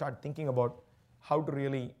to start thinking about how to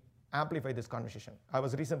really amplify this conversation. I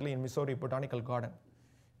was recently in Missouri Botanical Garden,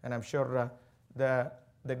 and I'm sure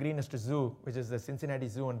the Greenest Zoo, which is the Cincinnati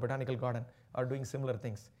Zoo and Botanical Garden, are doing similar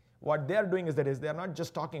things. What they're doing is they're not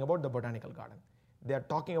just talking about the Botanical Garden. They're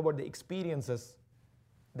talking about the experiences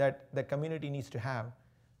that the community needs to have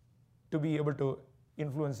to be able to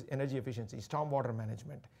influence energy efficiency, stormwater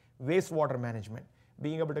management, wastewater management,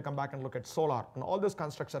 being able to come back and look at solar, and all those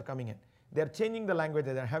constructs are coming in. They're changing the language,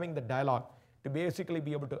 they're having the dialogue to basically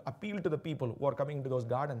be able to appeal to the people who are coming into those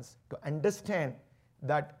gardens to understand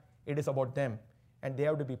that it is about them and they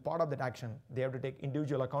have to be part of that action. They have to take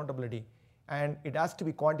individual accountability, and it has to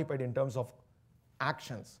be quantified in terms of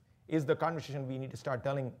actions is the conversation we need to start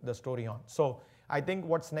telling the story on. So I think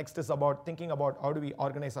what's next is about thinking about how do we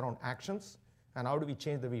organize around actions and how do we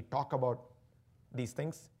change the way we talk about these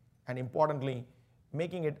things, and importantly,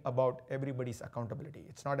 making it about everybody's accountability.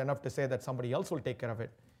 It's not enough to say that somebody else will take care of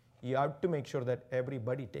it. You have to make sure that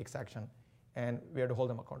everybody takes action, and we have to hold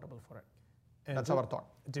them accountable for it. And that's our thought.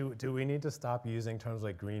 Do we need to stop using terms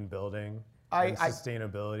like green building and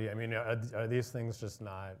sustainability? I mean, are these things just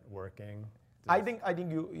not working? I think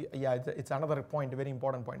it's another point, a very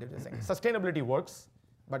important point you're saying. Sustainability works,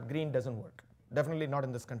 but green doesn't work. Definitely not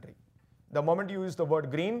in this country. The moment you use the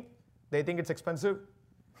word green, they think it's expensive,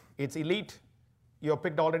 it's elite, you have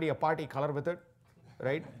picked already a party color with it,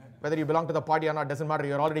 right? Whether you belong to the party or not, doesn't matter,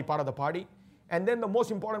 you're already part of the party. And then the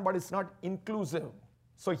most important part is not inclusive.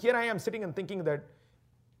 So here I am sitting and thinking that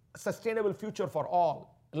sustainable future for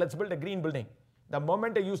all, let's build a green building. The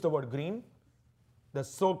moment I use the word green, the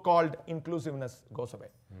so-called inclusiveness goes away.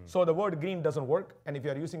 So the word green doesn't work, and if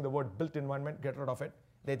you're using the word built environment, get rid of it.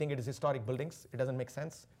 They think it is historic buildings. It doesn't make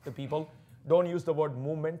sense to people. Don't use the word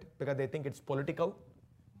movement because they think it's political.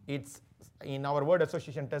 It's, in our word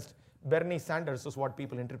association test, Bernie Sanders is what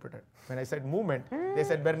people interpreted. When I said movement, they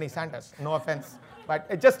said Bernie Sanders. No offense, but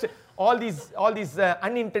it just all these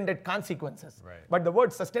unintended consequences. Right. But the word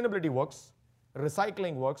sustainability works,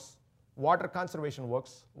 recycling works, water conservation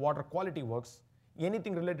works, water quality works,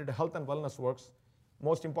 anything related to health and wellness works.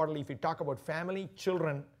 Most importantly, if you talk about family,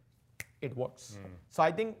 children, it works. So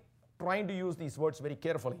I think trying to use these words very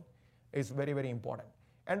carefully is very, very important.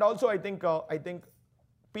 And also I think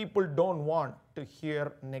people don't want to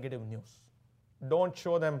hear negative news. Don't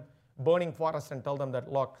show them burning forests and tell them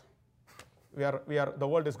that, look, the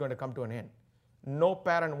world is going to come to an end. No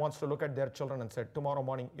parent wants to look at their children and say, tomorrow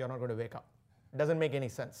morning, you're not going to wake up. It doesn't make any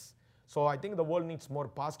sense. So I think the world needs more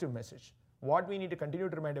positive message. What we need to continue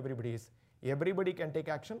to remind everybody is, everybody can take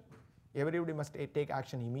action. Everybody must take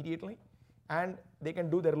action immediately. And they can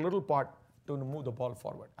do their little part to move the ball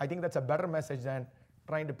forward. I think that's a better message than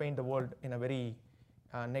trying to paint the world in a very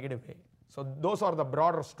negative way. So those are the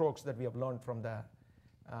broader strokes that we have learned from the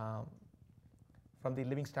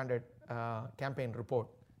Living Standard campaign report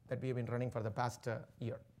that we have been running for the past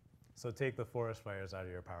year. So take the forest fires out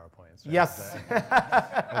of your PowerPoints. Right? Yes.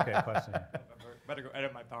 Okay, question. Better go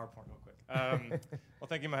edit my PowerPoint real quick. Well,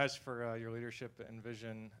 thank you, Mahesh, for your leadership and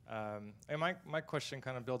vision. And my question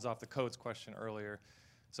kind of builds off the codes question earlier.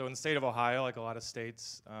 So in the state of Ohio, like a lot of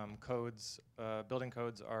states, building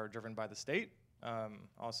codes are driven by the state.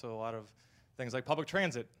 Also, a lot of things like public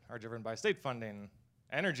transit are driven by state funding,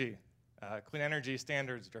 energy, clean energy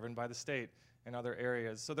standards driven by the state and other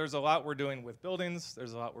areas. So there's a lot we're doing with buildings.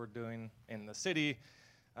 There's a lot we're doing in the city.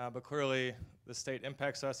 But clearly, the state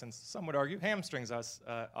impacts us, and some would argue hamstrings us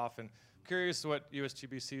often. Curious what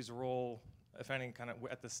USGBC's role, if any, kind of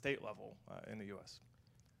at the state level in the U.S.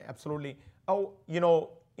 Absolutely.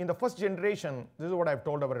 In the first generation, this is what I've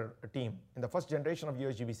told our team. In the first generation of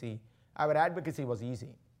USGBC, our advocacy was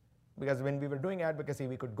easy. Because when we were doing advocacy,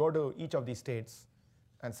 we could go to each of these states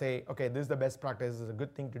and say, okay, this is the best practice, this is a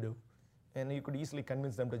good thing to do. And you could easily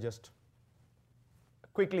convince them to just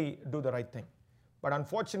quickly do the right thing. But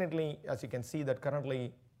unfortunately, as you can see, that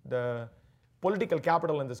currently the political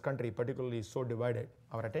capital in this country particularly is so divided.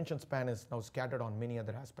 Our attention span is now scattered on many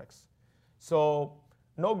other aspects. So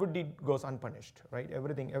no good deed goes unpunished, right?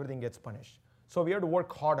 Everything gets punished. So we have to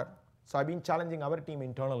work harder So I've been challenging our team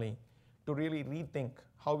internally to really rethink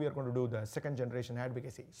how we are going to do the second generation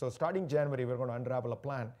advocacy. So starting January, we're going to unravel a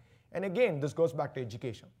plan. And again, this goes back to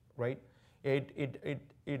education, right? If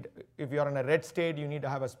you're in a red state, you need to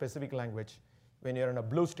have a specific language. When you're in a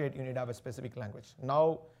blue state, you need to have a specific language.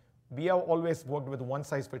 Now, we have always worked with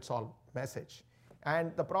one-size-fits-all message.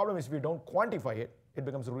 And the problem is, if we don't quantify it, it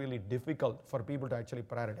becomes really difficult for people to actually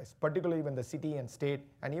prioritize, particularly when the city and state,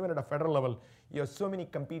 and even at a federal level, you have so many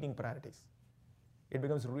competing priorities. It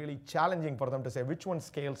becomes really challenging for them to say which one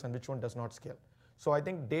scales and which one does not scale. So I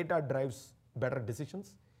think data drives better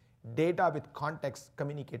decisions. Data with context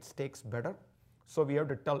communicates stakes better. So we have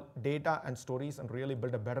to tell data and stories and really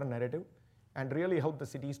build a better narrative and really help the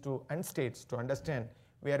cities and states to understand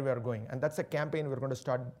where we are going. And that's a campaign we're going to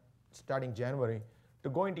start starting January to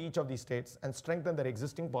go into each of these states and strengthen their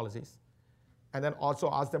existing policies, and then also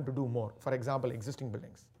ask them to do more. For example, existing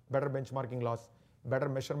buildings, better benchmarking laws, better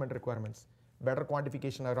measurement requirements, better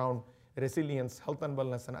quantification around resilience, health and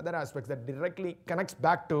wellness, and other aspects that directly connects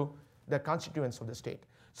back to the constituents of the state.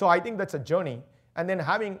 So I think that's a journey. And then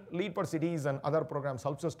having LEED for Cities and other programs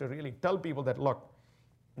helps us to really tell people that, look,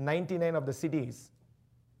 99 of the cities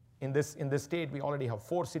in this state, we already have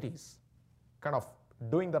 4 cities kind of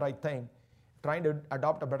doing the right thing, trying to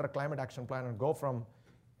adopt a better climate action plan and go from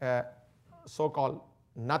so-called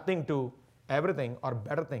nothing to everything or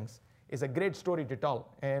better things is a great story to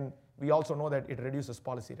tell. And we also know that it reduces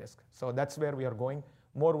policy risk. So that's where we are going.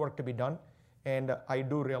 More work to be done. And I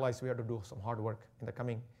do realize we have to do some hard work in the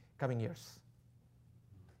coming years.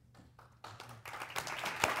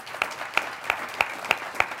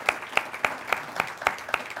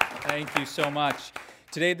 Thank you so much.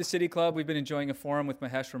 Today at the City Club, we've been enjoying a forum with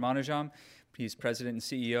Mahesh Ramanujam. He's president and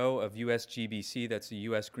CEO of USGBC, that's the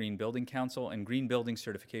U.S. Green Building Council, and Green Building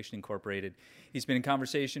Certification Incorporated. He's been in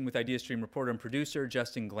conversation with ideastream reporter and producer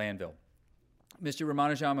Justin Glanville. Mr.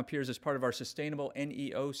 Ramanujam appears as part of our Sustainable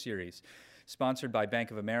NEO series, sponsored by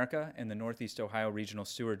Bank of America and the Northeast Ohio Regional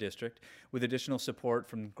Sewer District, with additional support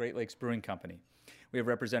from Great Lakes Brewing Company. We have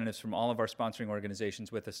representatives from all of our sponsoring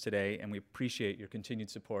organizations with us today, and we appreciate your continued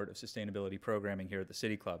support of sustainability programming here at the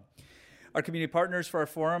City Club. Our community partners for our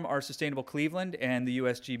forum are Sustainable Cleveland and the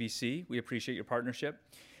USGBC. We appreciate your partnership.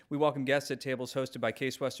 We welcome guests at tables hosted by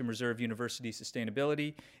Case Western Reserve University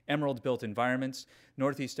Sustainability, Emerald Built Environments,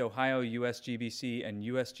 Northeast Ohio USGBC, and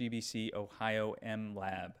USGBC Ohio M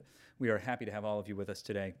Lab. We are happy to have all of you with us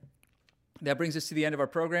today. That brings us to the end of our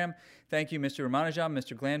program. Thank you, Mr. Ramanujam,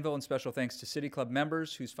 Mr. Glanville, and special thanks to City Club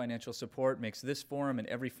members whose financial support makes this forum and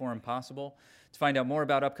every forum possible. To find out more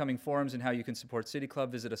about upcoming forums and how you can support City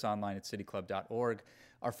Club, visit us online at cityclub.org.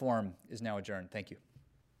 Our forum is now adjourned. Thank you.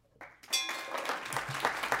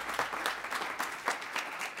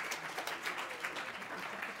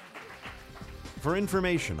 For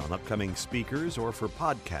information on upcoming speakers or for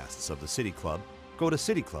podcasts of the City Club, go to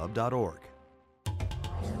cityclub.org.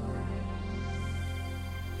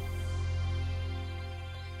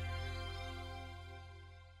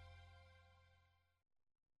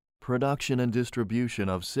 Production and distribution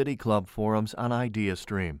of City Club forums on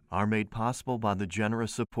ideastream are made possible by the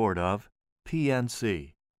generous support of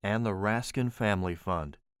PNC and the Raskin Family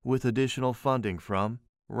Fund, with additional funding from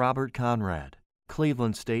Robert Conrad,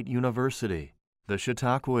 Cleveland State University, the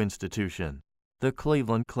Chautauqua Institution, the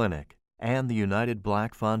Cleveland Clinic, and the United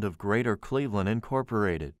Black Fund of Greater Cleveland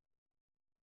Incorporated.